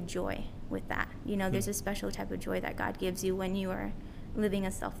gives you a joy with that. You know, there's a special type of joy that God gives you when you are living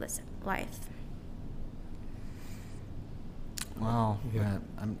a selfless life. Wow, yeah.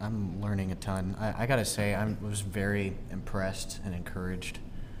 I'm learning a ton. I gotta say, I was very impressed and encouraged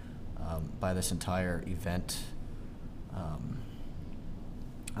by this entire event. I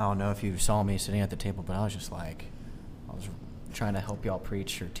don't know if you saw me sitting at the table, but I was just like, I was trying to help y'all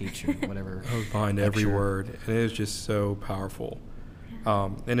preach or teach or whatever. I was behind every word, and it is just so powerful.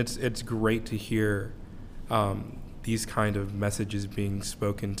 And it's great to hear these kind of messages being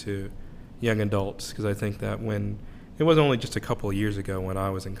spoken to young adults, because I think that when it was only just a couple of years ago when I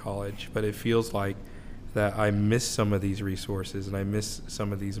was in college, but it feels like that I miss some of these resources and I miss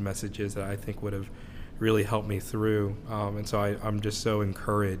some of these messages that I think would have really helped me through. And so I'm just so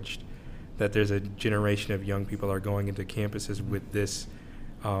encouraged that there's a generation of young people that are going into campuses with this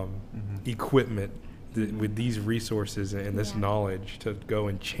equipment, with these resources and this knowledge to go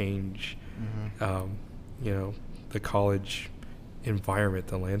and change, you know, the college environment,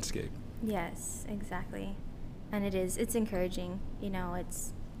 the landscape. Yes, exactly. And it's encouraging, you know,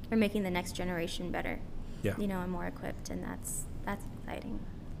 we're making the next generation better, you know, and more equipped, and that's exciting.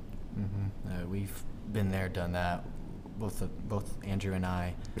 We've been there, done that. Both Andrew and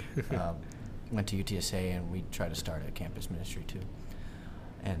I went to UTSA, and we tried to start a campus ministry too,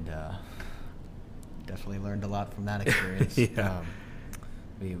 and definitely learned a lot from that experience.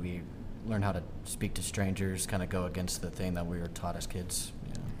 We learned how to speak to strangers, kind of go against the thing that we were taught as kids.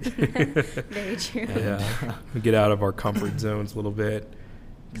 You know. Very true. We get out of our comfort zones a little bit,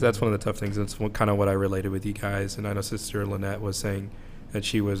 because that's one of the tough things. That's kind of what I related with you guys. And I know Sister Lynette was saying that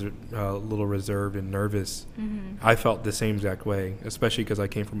she was a little reserved and nervous. I felt the same exact way, especially because I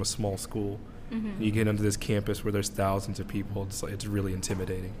came from a small school. You get into this campus where there's thousands of people. It's really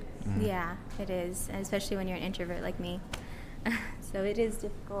intimidating. Yeah, it is, and especially when you're an introvert like me. So it is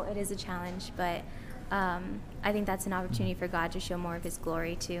difficult. It is a challenge, but I think that's an opportunity for God to show more of his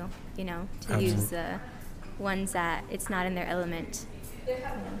glory too, you know, to Absolutely. use the ones that it's not in their element. You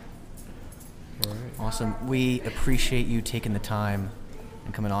know. All right. Awesome. We appreciate you taking the time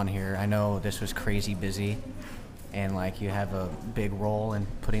and coming on here. I know this was crazy busy, and like you have a big role in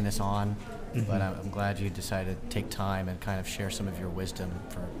putting this on, but I'm glad you decided to take time and kind of share some of your wisdom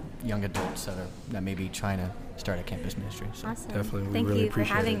for young adults that may be trying to start a campus ministry. So. Awesome. Definitely, we Thank really you for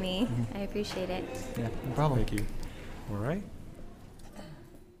appreciate having it. me. I appreciate it. Yeah, no problem. Thank you. All right.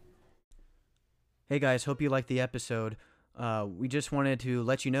 Hey guys, hope you liked the episode. We just wanted to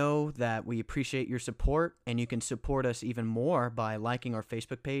let you know that we appreciate your support, and you can support us even more by liking our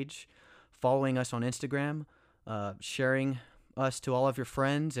Facebook page, following us on Instagram, sharing us to all of your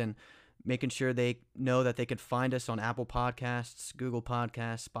friends, and making sure they know that they could find us on Apple Podcasts, Google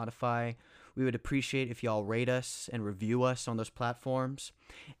Podcasts, Spotify. We would appreciate if y'all rate us and review us on those platforms.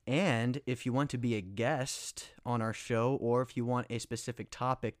 And if you want to be a guest on our show, or if you want a specific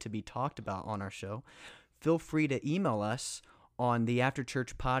topic to be talked about on our show, feel free to email us on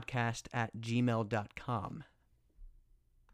theafterchurchpodcast@gmail.com.